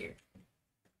where? Here.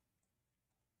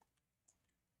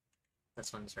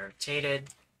 This one's rotated.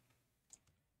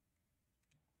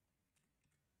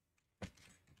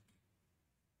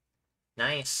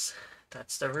 Nice.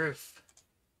 That's the roof.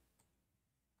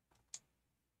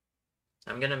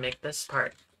 I'm gonna make this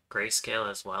part grayscale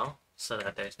as well, so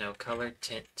that there's no color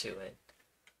tint to it.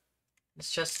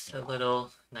 It's just a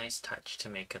little nice touch to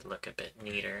make it look a bit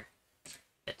neater.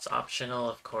 It's optional,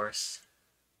 of course.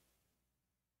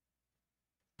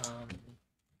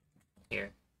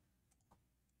 Here.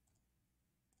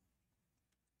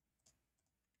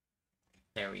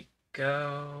 There we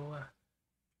go.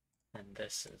 And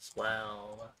this as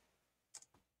well.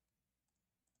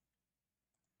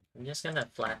 I'm just gonna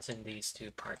flatten these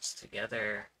two parts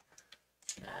together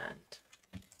and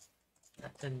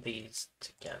flatten these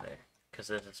together because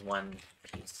this is one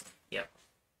piece. Yep.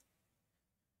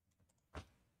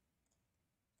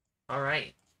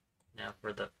 Alright, now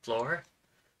for the floor,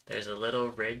 there's a little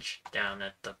ridge down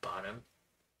at the bottom.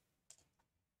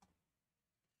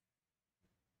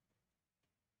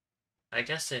 I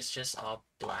guess it's just all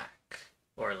black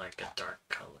or like a dark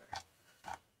color.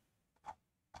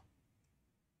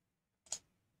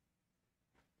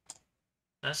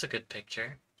 That's a good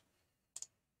picture.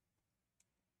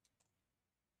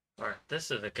 Or this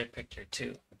is a good picture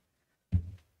too.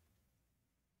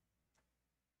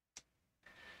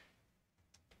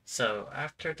 So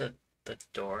after the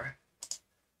door,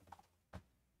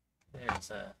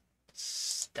 there's a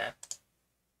step.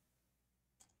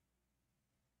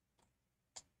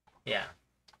 Yeah.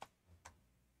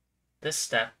 This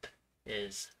step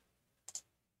is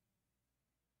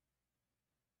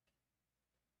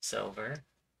silver.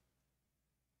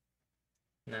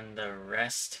 And then the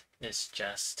rest is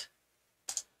just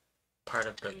part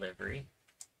of the livery.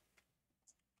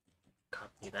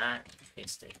 Copy that,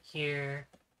 paste it here.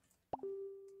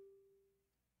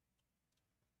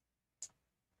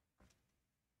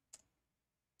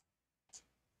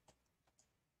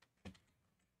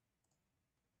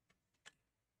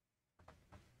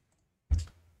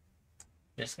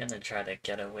 Just gonna try to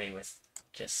get away with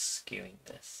just skewing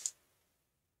this.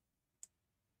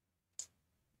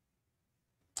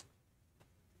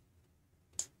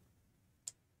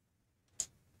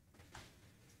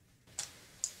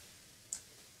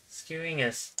 Skewing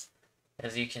is,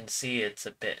 as you can see, it's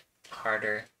a bit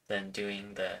harder than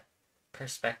doing the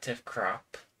perspective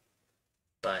crop,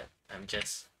 but I'm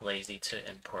just lazy to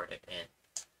import it in.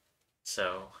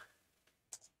 So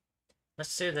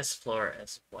let's do this floor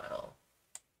as well.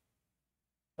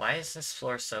 Why is this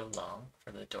floor so long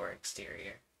for the door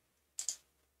exterior?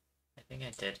 I think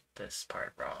I did this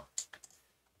part wrong.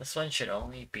 This one should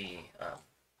only be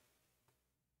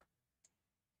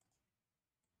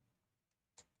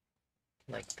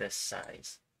like this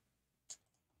size.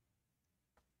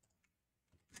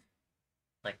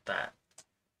 Like that.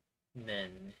 And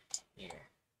then here.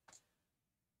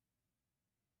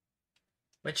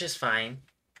 Which is fine.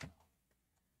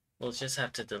 We'll just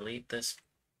have to delete this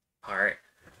part.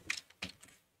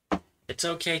 It's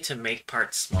okay to make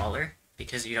parts smaller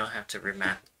because you don't have to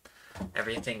remap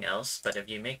everything else, but if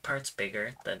you make parts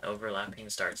bigger, then overlapping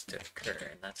starts to occur,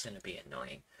 and that's going to be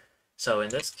annoying. So in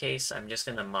this case, I'm just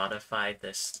going to modify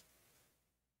this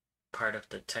part of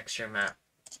the texture map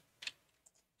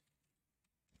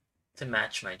to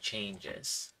match my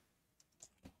changes.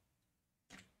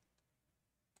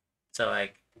 So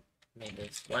I made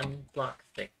this 1 block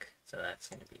thick, so that's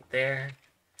going to be there.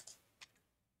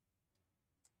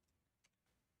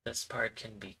 This part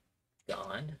can be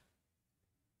gone.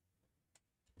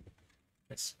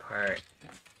 This part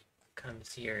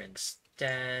comes here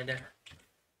instead.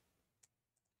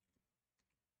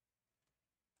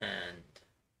 And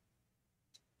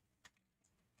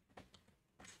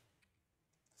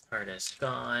part is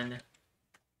gone.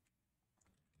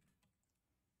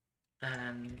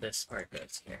 And this part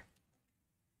goes here.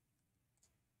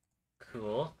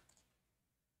 Cool.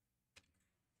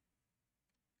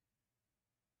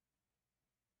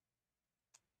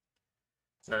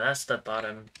 So that's the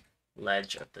bottom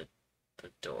ledge of the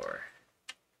door.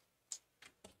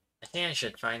 I think I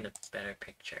should find a better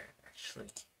picture, actually.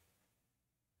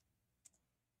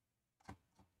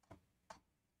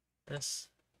 This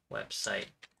website,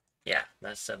 yeah,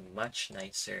 that's a much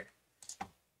nicer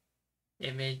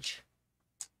image.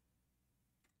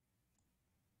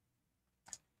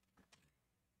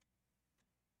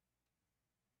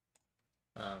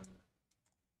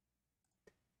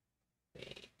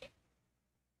 Wait.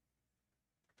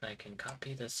 If I can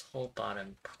copy this whole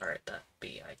bottom part, that'd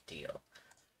be ideal.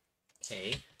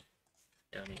 Okay,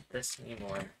 don't need this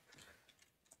anymore.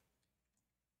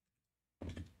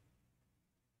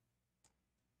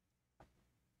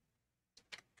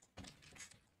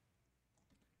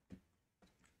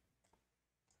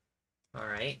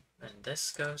 Alright, and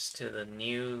this goes to the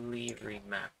newly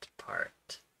remapped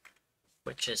part,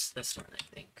 which is this one,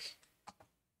 I think.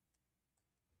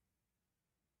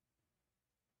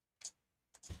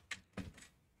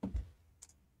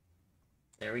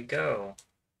 There we go.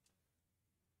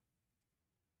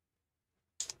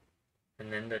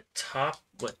 And then the top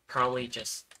would probably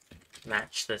just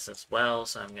match this as well,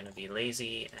 so I'm going to be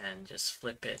lazy and just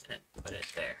flip it and put it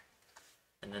there.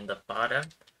 And then the bottom,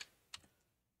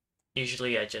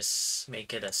 usually I just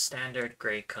make it a standard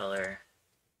gray color.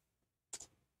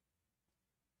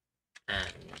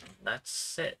 And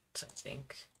that's it, I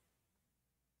think.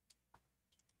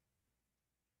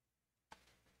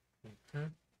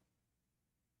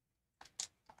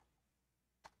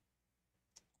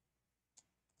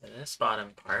 And this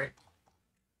bottom part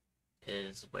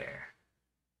is where?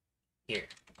 Here.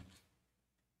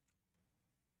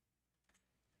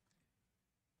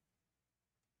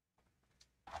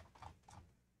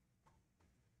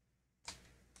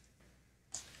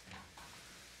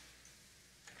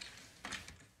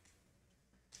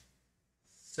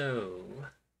 So,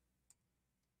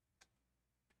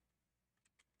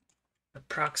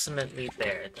 approximately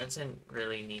there. It doesn't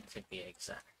really need to be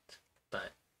exact,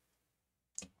 but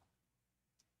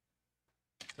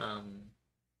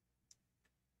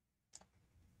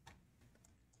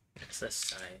it's this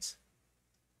size.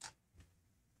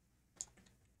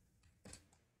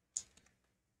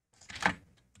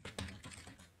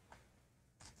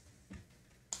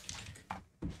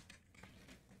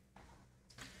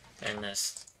 And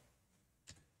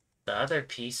the other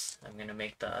piece, I'm going to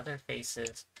make the other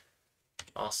faces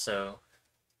also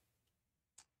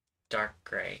dark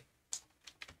gray.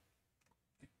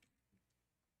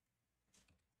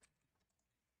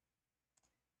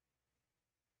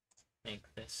 Make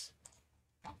this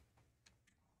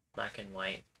black and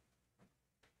white.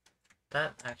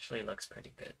 That actually looks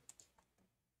pretty good.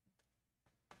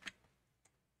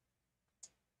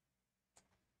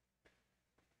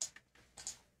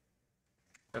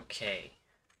 Okay.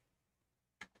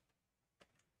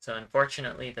 So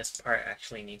unfortunately, this part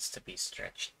actually needs to be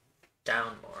stretched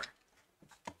down more.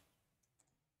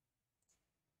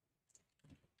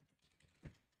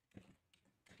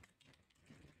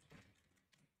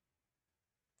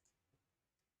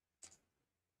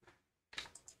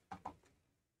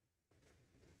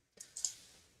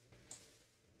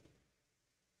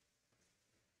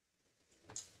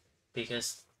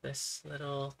 Because this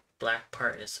little black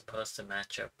part is supposed to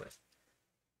match up with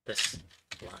this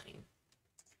line.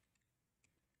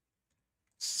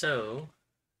 So,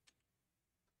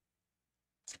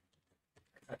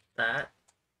 cut that.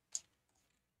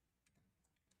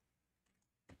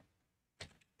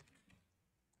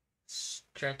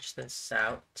 Stretch this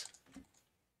out.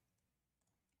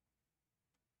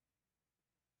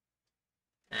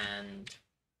 And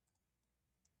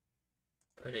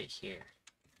put it here.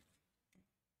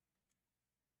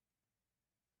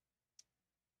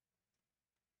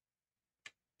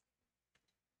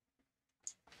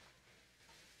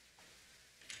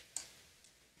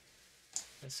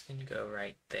 This can go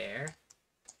right there.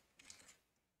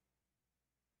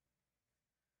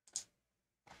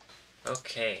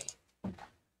 Okay.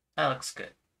 That looks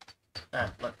good.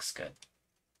 That looks good.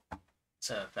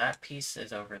 So that piece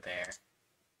is over there.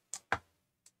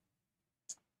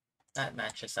 That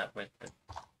matches up with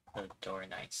the door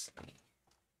nicely.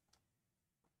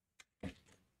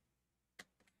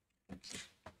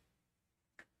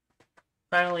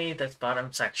 Finally, this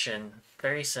bottom section,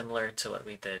 very similar to what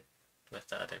we did with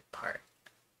the other part.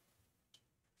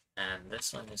 And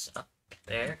this one is up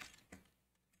there.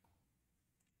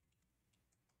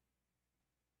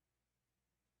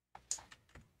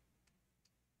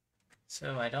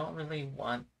 So I don't really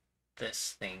want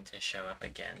this thing to show up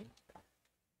again.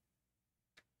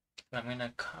 I'm going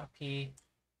to copy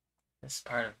this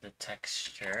part of the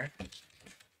texture.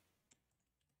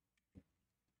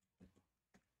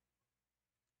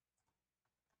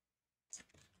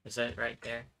 Is that right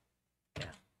there? Yeah.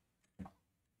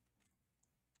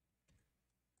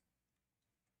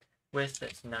 Width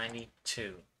is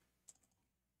 92.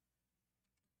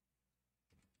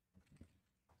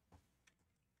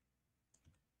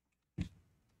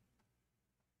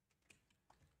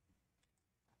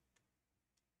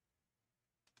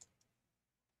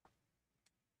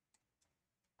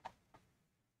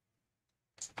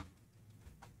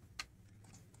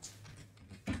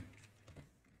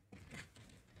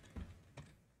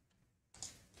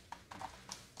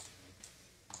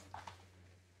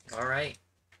 All right.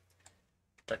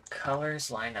 The colors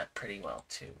line up pretty well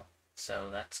too, so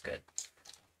that's good.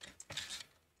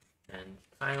 And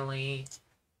finally,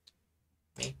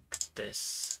 make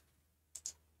this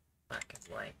black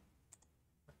and white.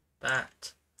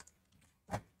 That.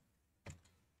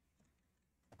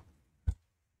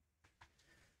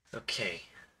 Okay.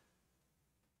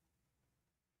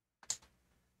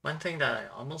 One thing that I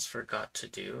almost forgot to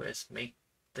do is make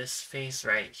this face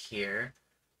right here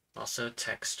also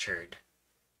textured.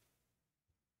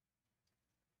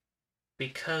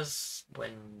 Because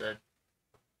when the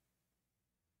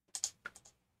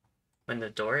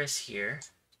door is here,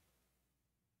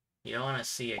 you don't want to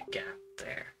see a gap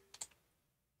there.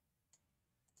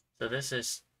 So this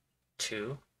is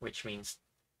 2, which means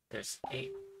there's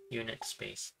 8 unit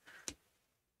space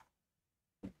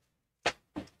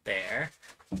there.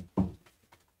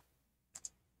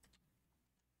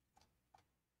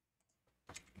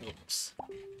 Oops.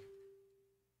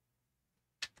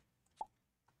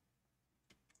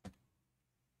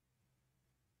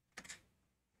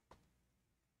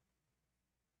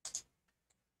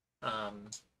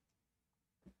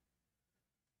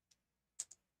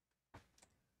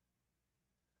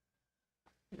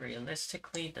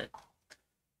 Realistically, the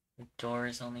door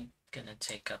is only gonna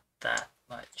take up that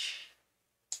much.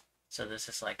 So this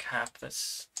is like half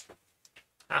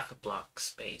a block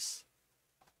space.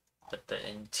 But the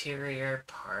interior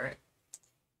part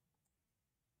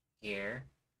here,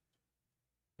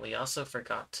 we also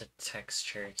forgot to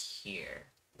texture here,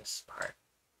 this part.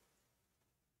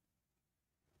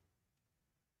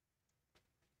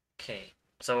 Okay,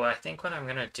 so I think what I'm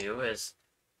gonna do is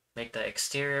make the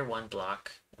exterior 1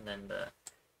 block and then the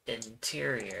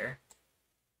interior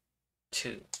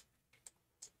 2.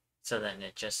 So then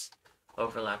it just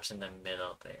overlaps in the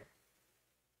middle there.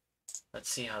 Let's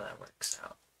see how that works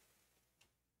out.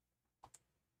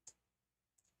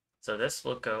 So this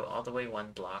will go all the way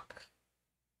 1 block.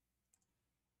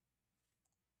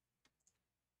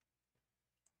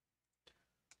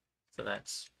 So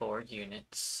that's 4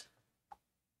 units.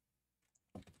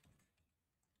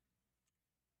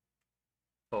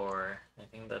 For, I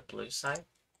think, the blue side?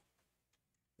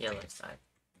 Yellow side.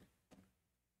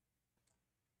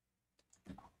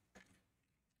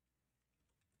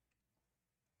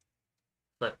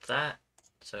 Flip that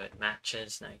so it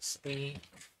matches nicely.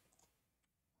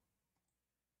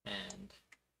 And,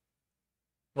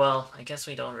 well, I guess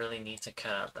we don't really need to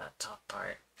cut out that top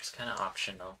part. It's kind of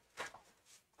optional.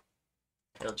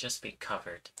 It'll just be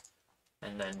covered.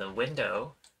 And then the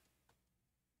window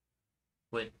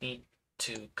would need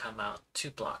to come out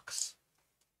 2 blocks.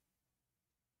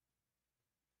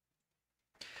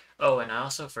 Oh, and I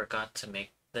also forgot to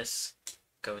make this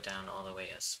go down all the way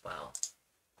as well.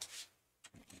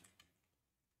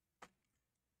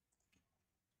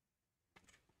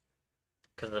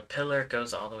 Because the pillar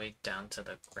goes all the way down to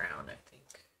the ground, I think.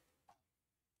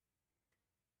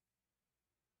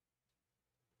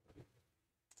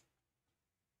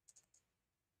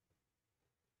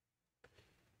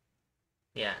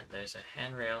 Yeah, there's a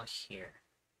handrail here.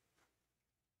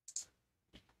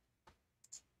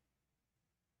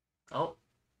 Oh,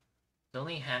 there's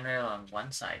only handrail on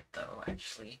one side though,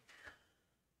 actually.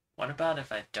 What about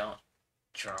if I don't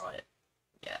draw it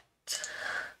yet?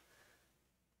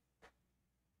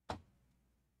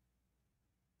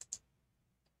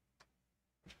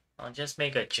 I'll just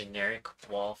make a generic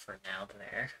wall for now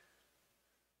there.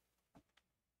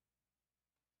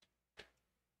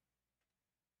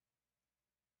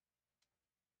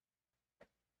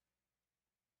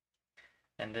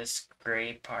 And this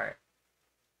gray part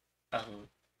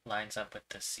lines up with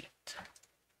the seat.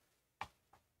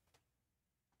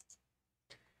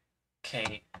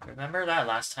 Okay, remember that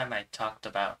last time I talked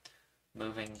about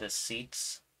moving the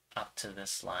seats up to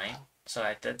this line? So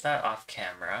I did that off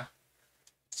camera.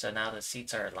 So now the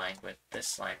seats are aligned with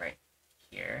this line right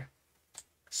here.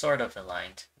 Sort of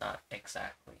aligned, not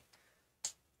exactly.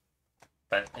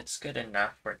 But it's good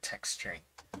enough for texturing.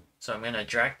 So I'm going to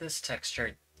drag this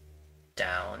texture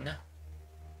down,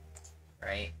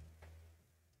 right?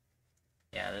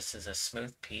 Yeah, this is a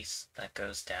smooth piece that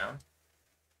goes down.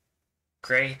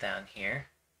 Gray down here.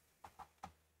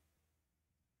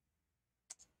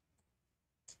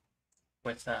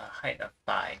 With a height of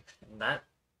 5. And that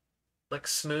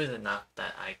looks smooth enough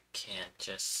that I can't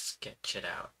just sketch it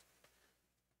out.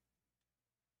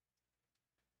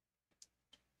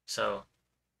 So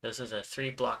this is a 3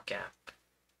 block gap,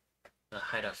 the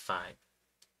height of 5.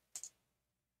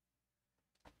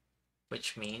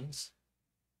 Which means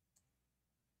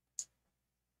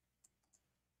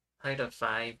height of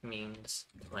 5 means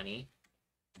 20.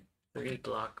 3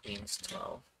 block means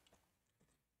 12.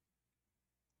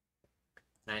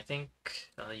 And I think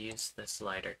I'll use this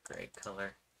lighter gray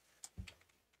color.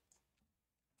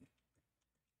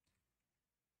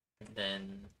 And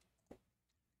then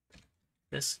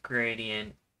this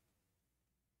gradient,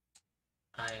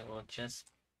 I will just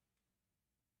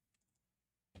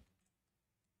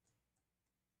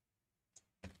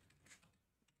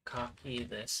copy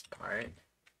this part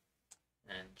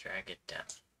and drag it down.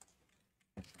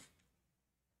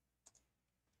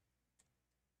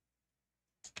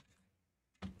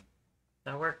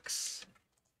 That works,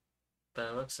 but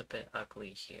it looks a bit ugly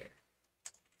here.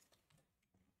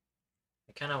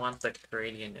 I kind of want the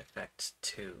gradient effect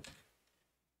too.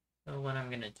 So what I'm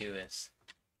going to do is,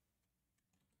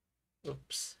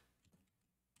 oops,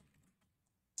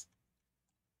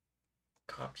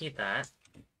 copy that,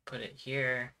 put it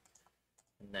here,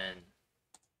 and then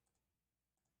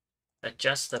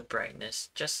adjust the brightness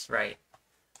just right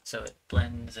so it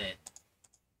blends in.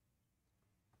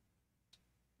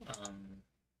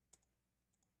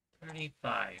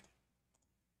 35.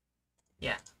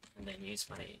 Yeah, and then use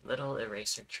my little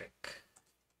eraser trick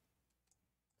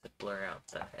to blur out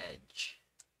the edge.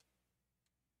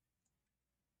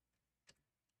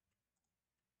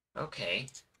 Okay,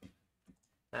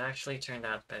 that actually turned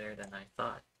out better than I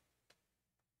thought.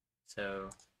 So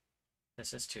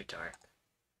this is too dark.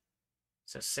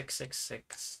 So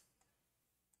 666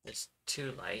 is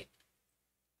too light.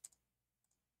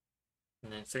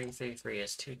 And then 333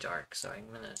 is too dark, so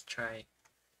I'm gonna try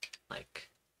like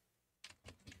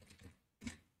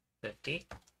 50.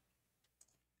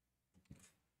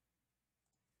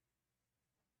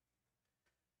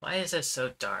 Why is it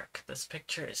so dark? This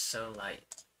picture is so light.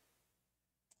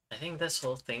 I think this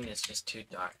whole thing is just too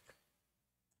dark.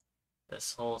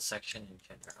 This whole section in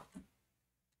general.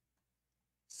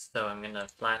 So I'm gonna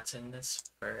flatten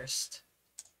this first,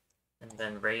 and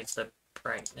then raise the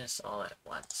brightness all at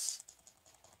once.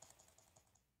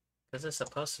 Because it's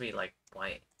supposed to be like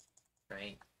white,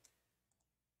 right?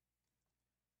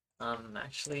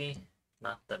 Actually,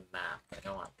 not the map. I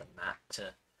don't want the map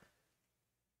to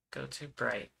go too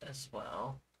bright as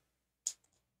well.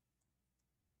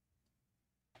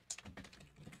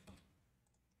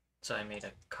 So I made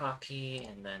a copy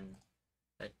and then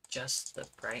adjust the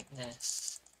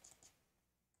brightness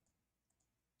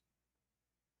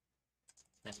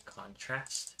and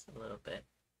contrast a little bit.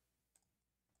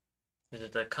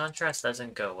 The contrast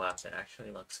doesn't go up, it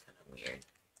actually looks kind of weird.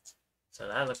 So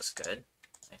that looks good,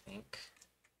 I think.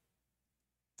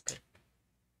 Good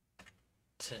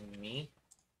to me.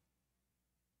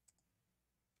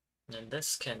 And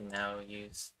this can now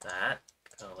use that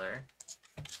color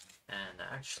and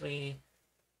actually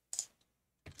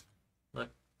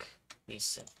look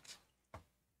decent.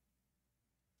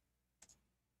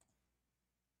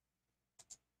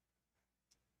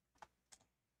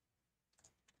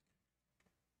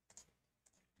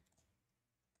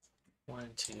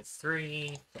 One, two,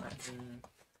 three, flatten.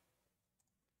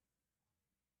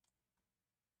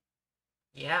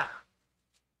 Yeah,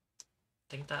 I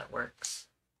think that works.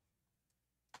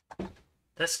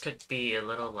 This could be a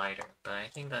little lighter, but I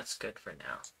think that's good for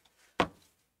now.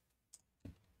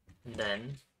 And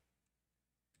then,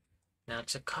 now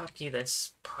to copy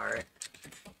this part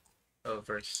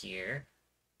over here,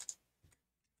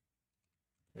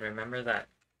 remember that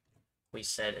we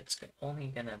said it's only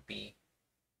gonna be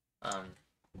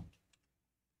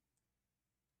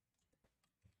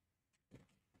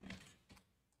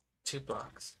 2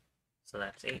 blocks, so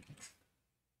that's 8.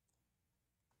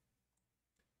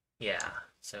 Yeah,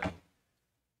 so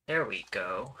there we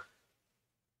go.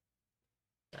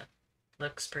 That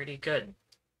looks pretty good.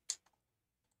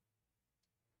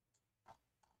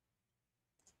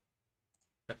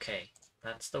 Okay,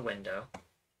 that's the window.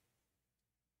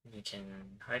 You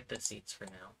can hide the seats for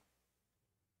now.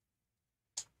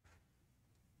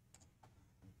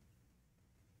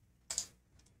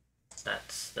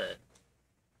 That's the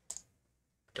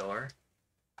door.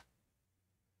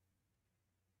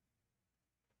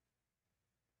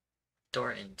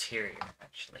 Door interior,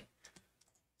 actually.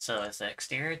 So is the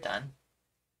exterior done?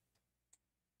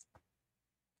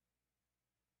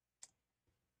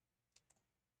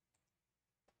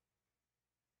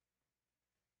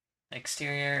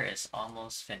 Exterior is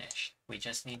almost finished. We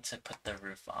just need to put the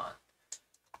roof on.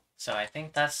 So I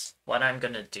think that's what I'm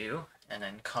gonna do, and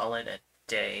then call it a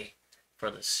day for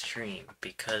the stream,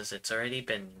 because it's already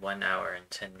been 1 hour and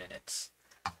 10 minutes.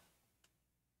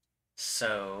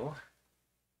 So,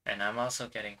 and I'm also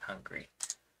getting hungry.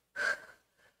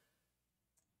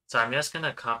 So I'm just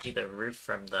gonna copy the roof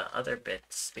from the other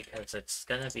bits, because it's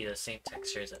gonna be the same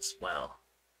textures as well.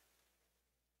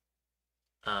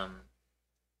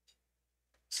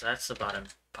 So that's the bottom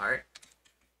part.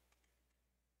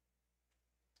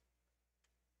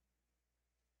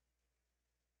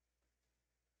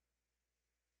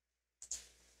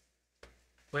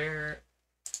 Where?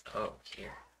 Oh,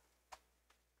 here.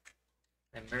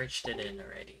 I merged it in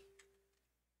already.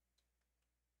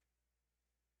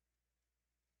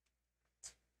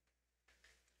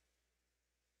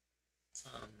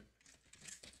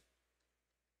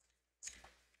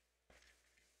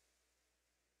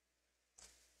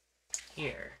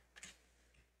 Here.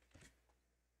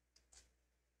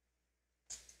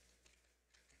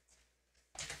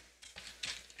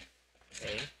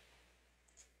 Okay.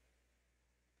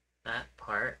 That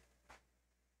part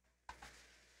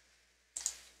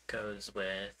goes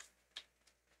with...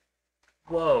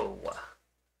 Whoa!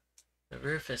 The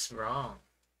roof is wrong.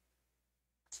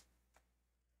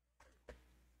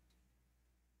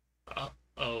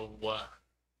 Uh-oh.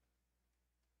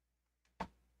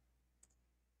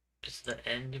 Is the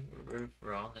end roof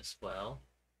wrong as well?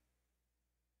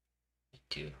 I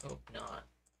do hope not.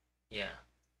 Yeah.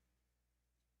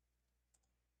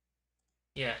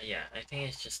 Yeah, I think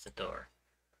it's just the door.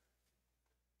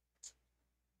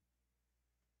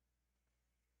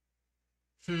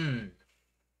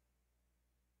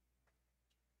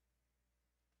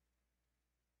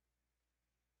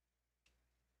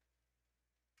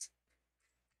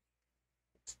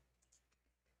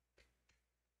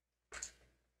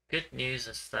 Good news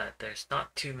is that there's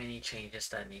not too many changes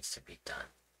that needs to be done.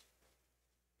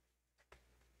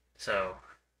 So,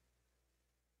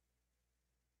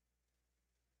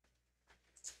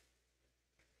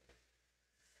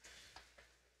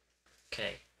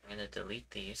 okay, I'm gonna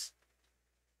delete these.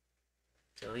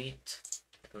 Delete,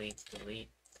 delete, delete,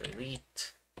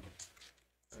 delete.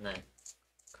 And then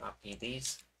copy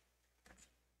these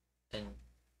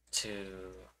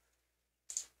into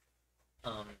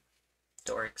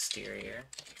door exterior,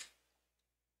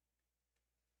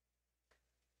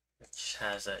 which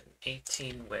has an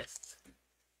 18 width.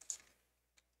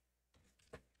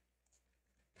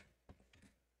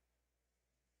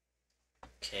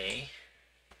 Okay.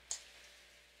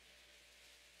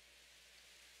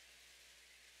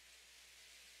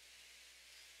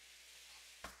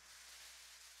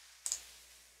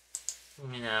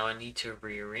 Now I need to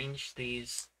rearrange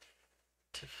these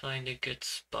to find a good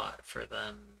spot for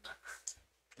them.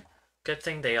 Good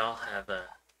thing they all have a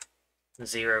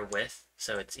 0 width,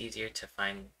 so it's easier to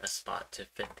find a spot to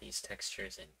fit these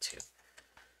textures into.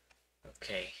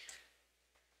 Okay.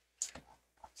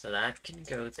 So that can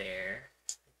go there.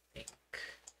 I think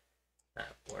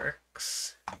that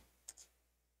works.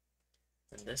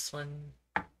 And this one,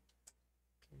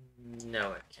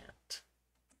 no, it can't.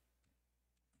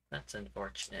 That's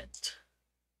unfortunate.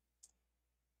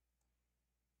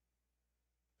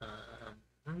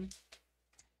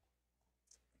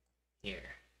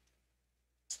 Here.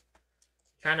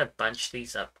 Trying to bunch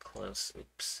these up closely.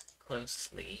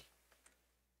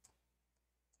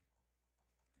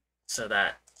 So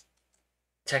that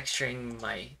texturing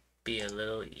might be a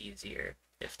little easier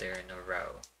if they're in a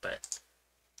row, but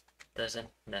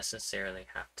doesn't necessarily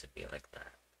have to be like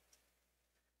that.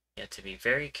 You have to be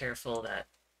very careful that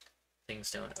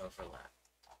things don't overlap.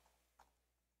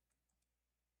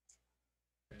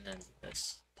 And then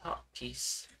this top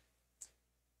piece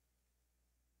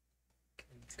can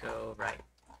go right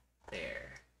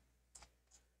there.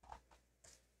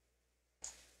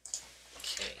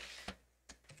 Okay.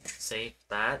 Save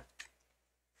that.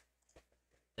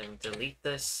 Then delete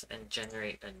this and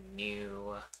generate a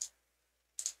new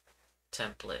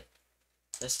template.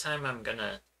 This time I'm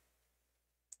gonna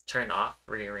turn off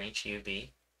rearrange UV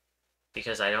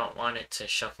because I don't want it to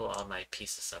shuffle all my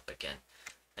pieces up again.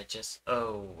 I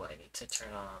need to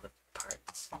turn on all the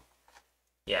parts.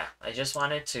 Yeah, I just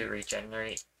wanted to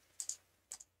regenerate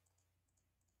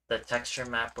the texture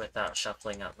map without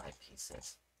shuffling up my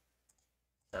pieces.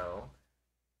 So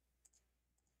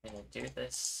I'm gonna do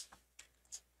this.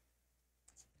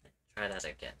 Try that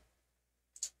again.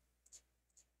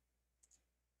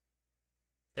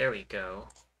 There we go.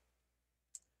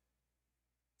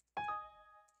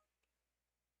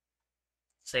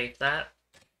 Save that,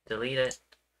 delete it,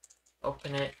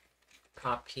 open it,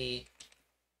 copy,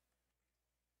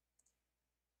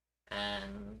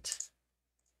 and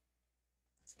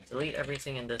delete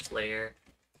everything in this layer,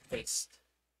 paste.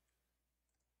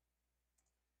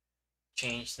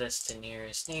 Change this to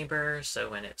nearest neighbor, so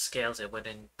when it scales it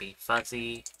wouldn't be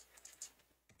fuzzy.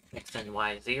 X and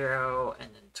Y 0,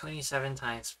 and then 27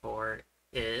 times 4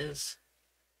 is...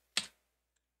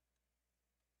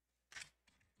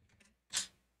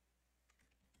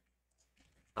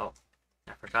 Oh,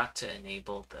 I forgot to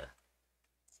enable the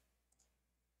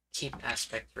keep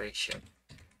aspect ratio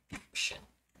option.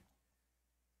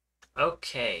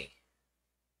 Okay.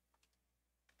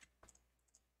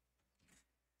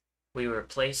 We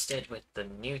replaced it with the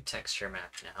new texture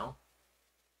map now.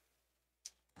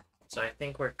 So I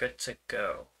think we're good to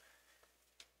go.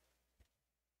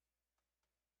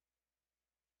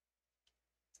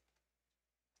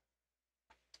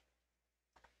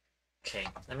 Okay,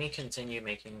 let me continue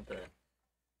making the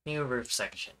new roof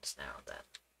sections now then.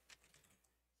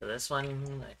 So this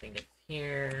one, I think it's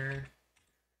here.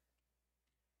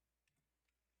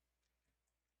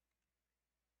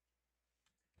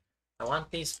 I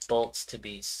want these bolts to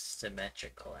be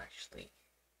symmetrical actually.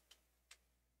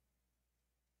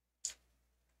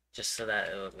 Just so that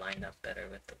it would line up better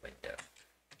with the window.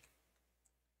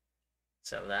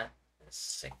 So that is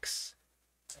 6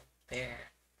 right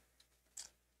there.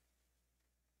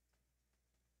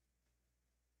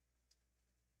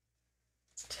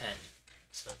 Ten.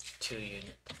 So 2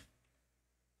 units.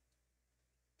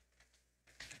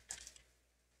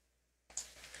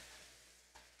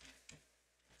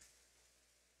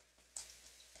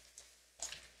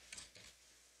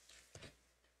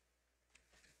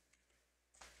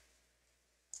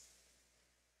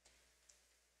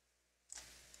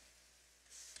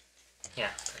 Yeah,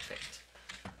 perfect.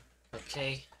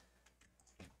 Okay.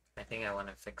 I think I want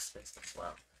to fix this as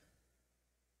well.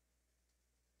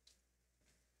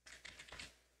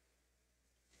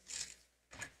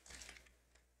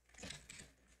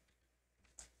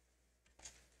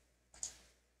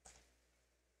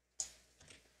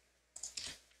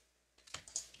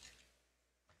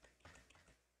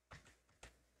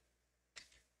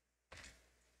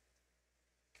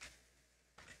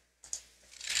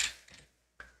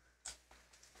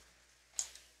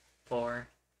 Four,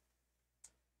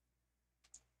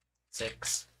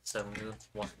 6, so move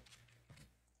 1.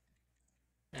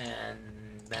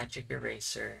 And magic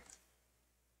eraser.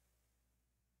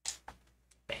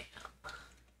 Bam.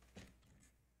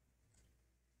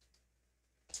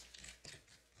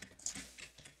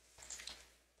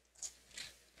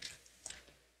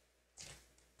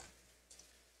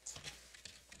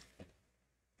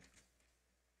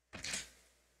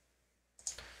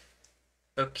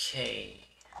 Okay.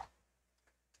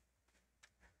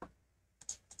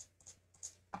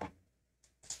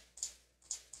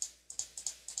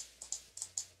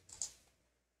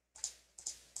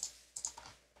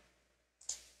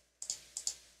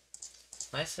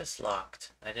 Why is this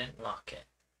locked? I didn't lock it.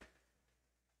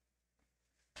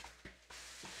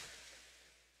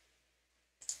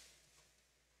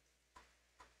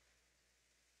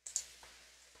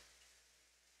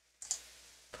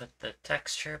 Put the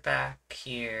texture back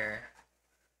here.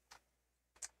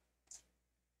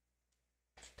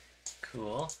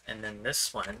 Cool. And then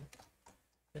this one,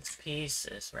 this piece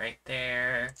is right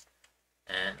there.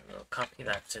 And we'll copy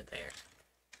that to there.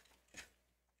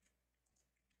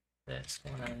 This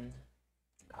one,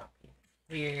 copy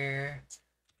here.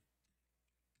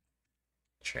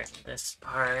 Trim this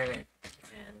part,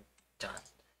 and done.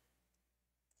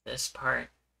 This part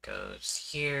goes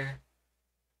here,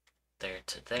 there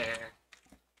to there.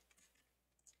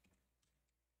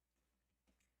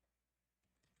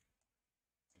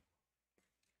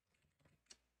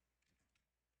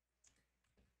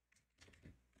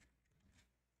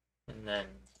 And then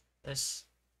this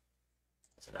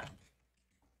to that.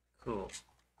 Cool.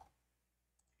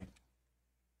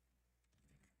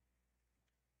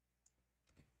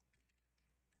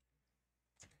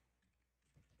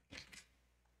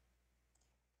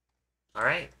 All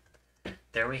right,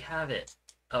 there we have it.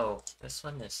 Oh, this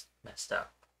one is messed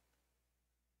up.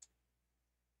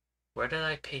 Where did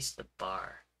I paste the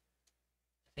bar?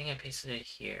 I think I pasted it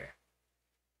here.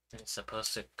 And it's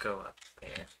supposed to go up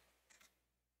there.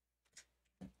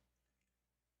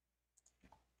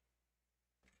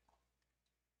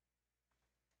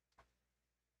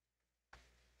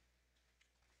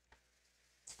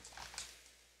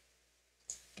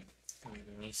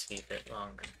 needs to be a bit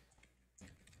longer.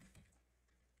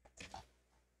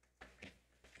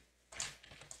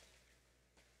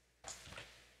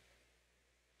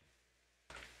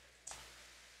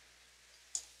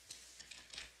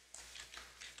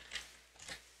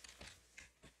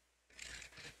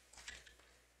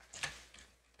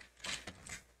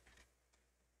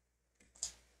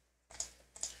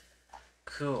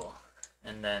 Cool.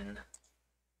 And then,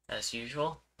 as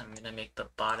usual, I'm going to make the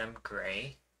bottom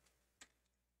gray,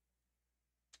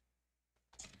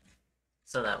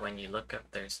 so that when you look up,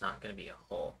 there's not going to be a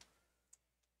hole.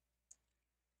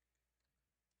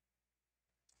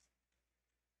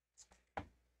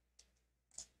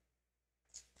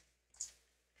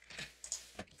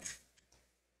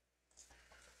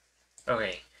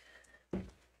 Okay.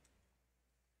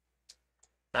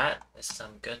 That is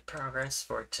some good progress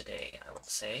for today, I would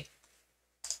say.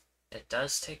 It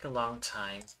does take a long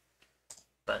time,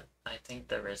 but I think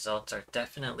the results are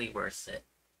definitely worth it.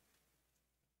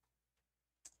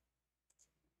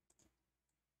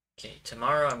 Okay,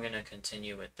 tomorrow I'm going to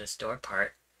continue with this door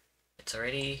part. There's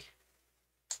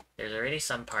already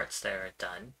some parts that are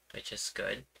done, which is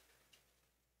good.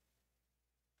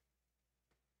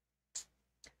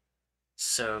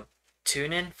 So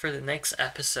tune in for the next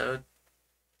episode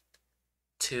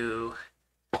to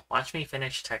watch me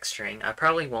finish texturing. I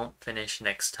probably won't finish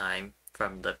next time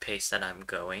from the pace that I'm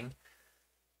going,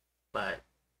 but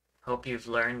hope you've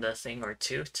learned a thing or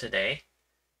two today.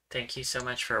 Thank you so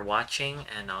much for watching,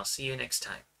 and I'll see you next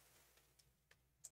time.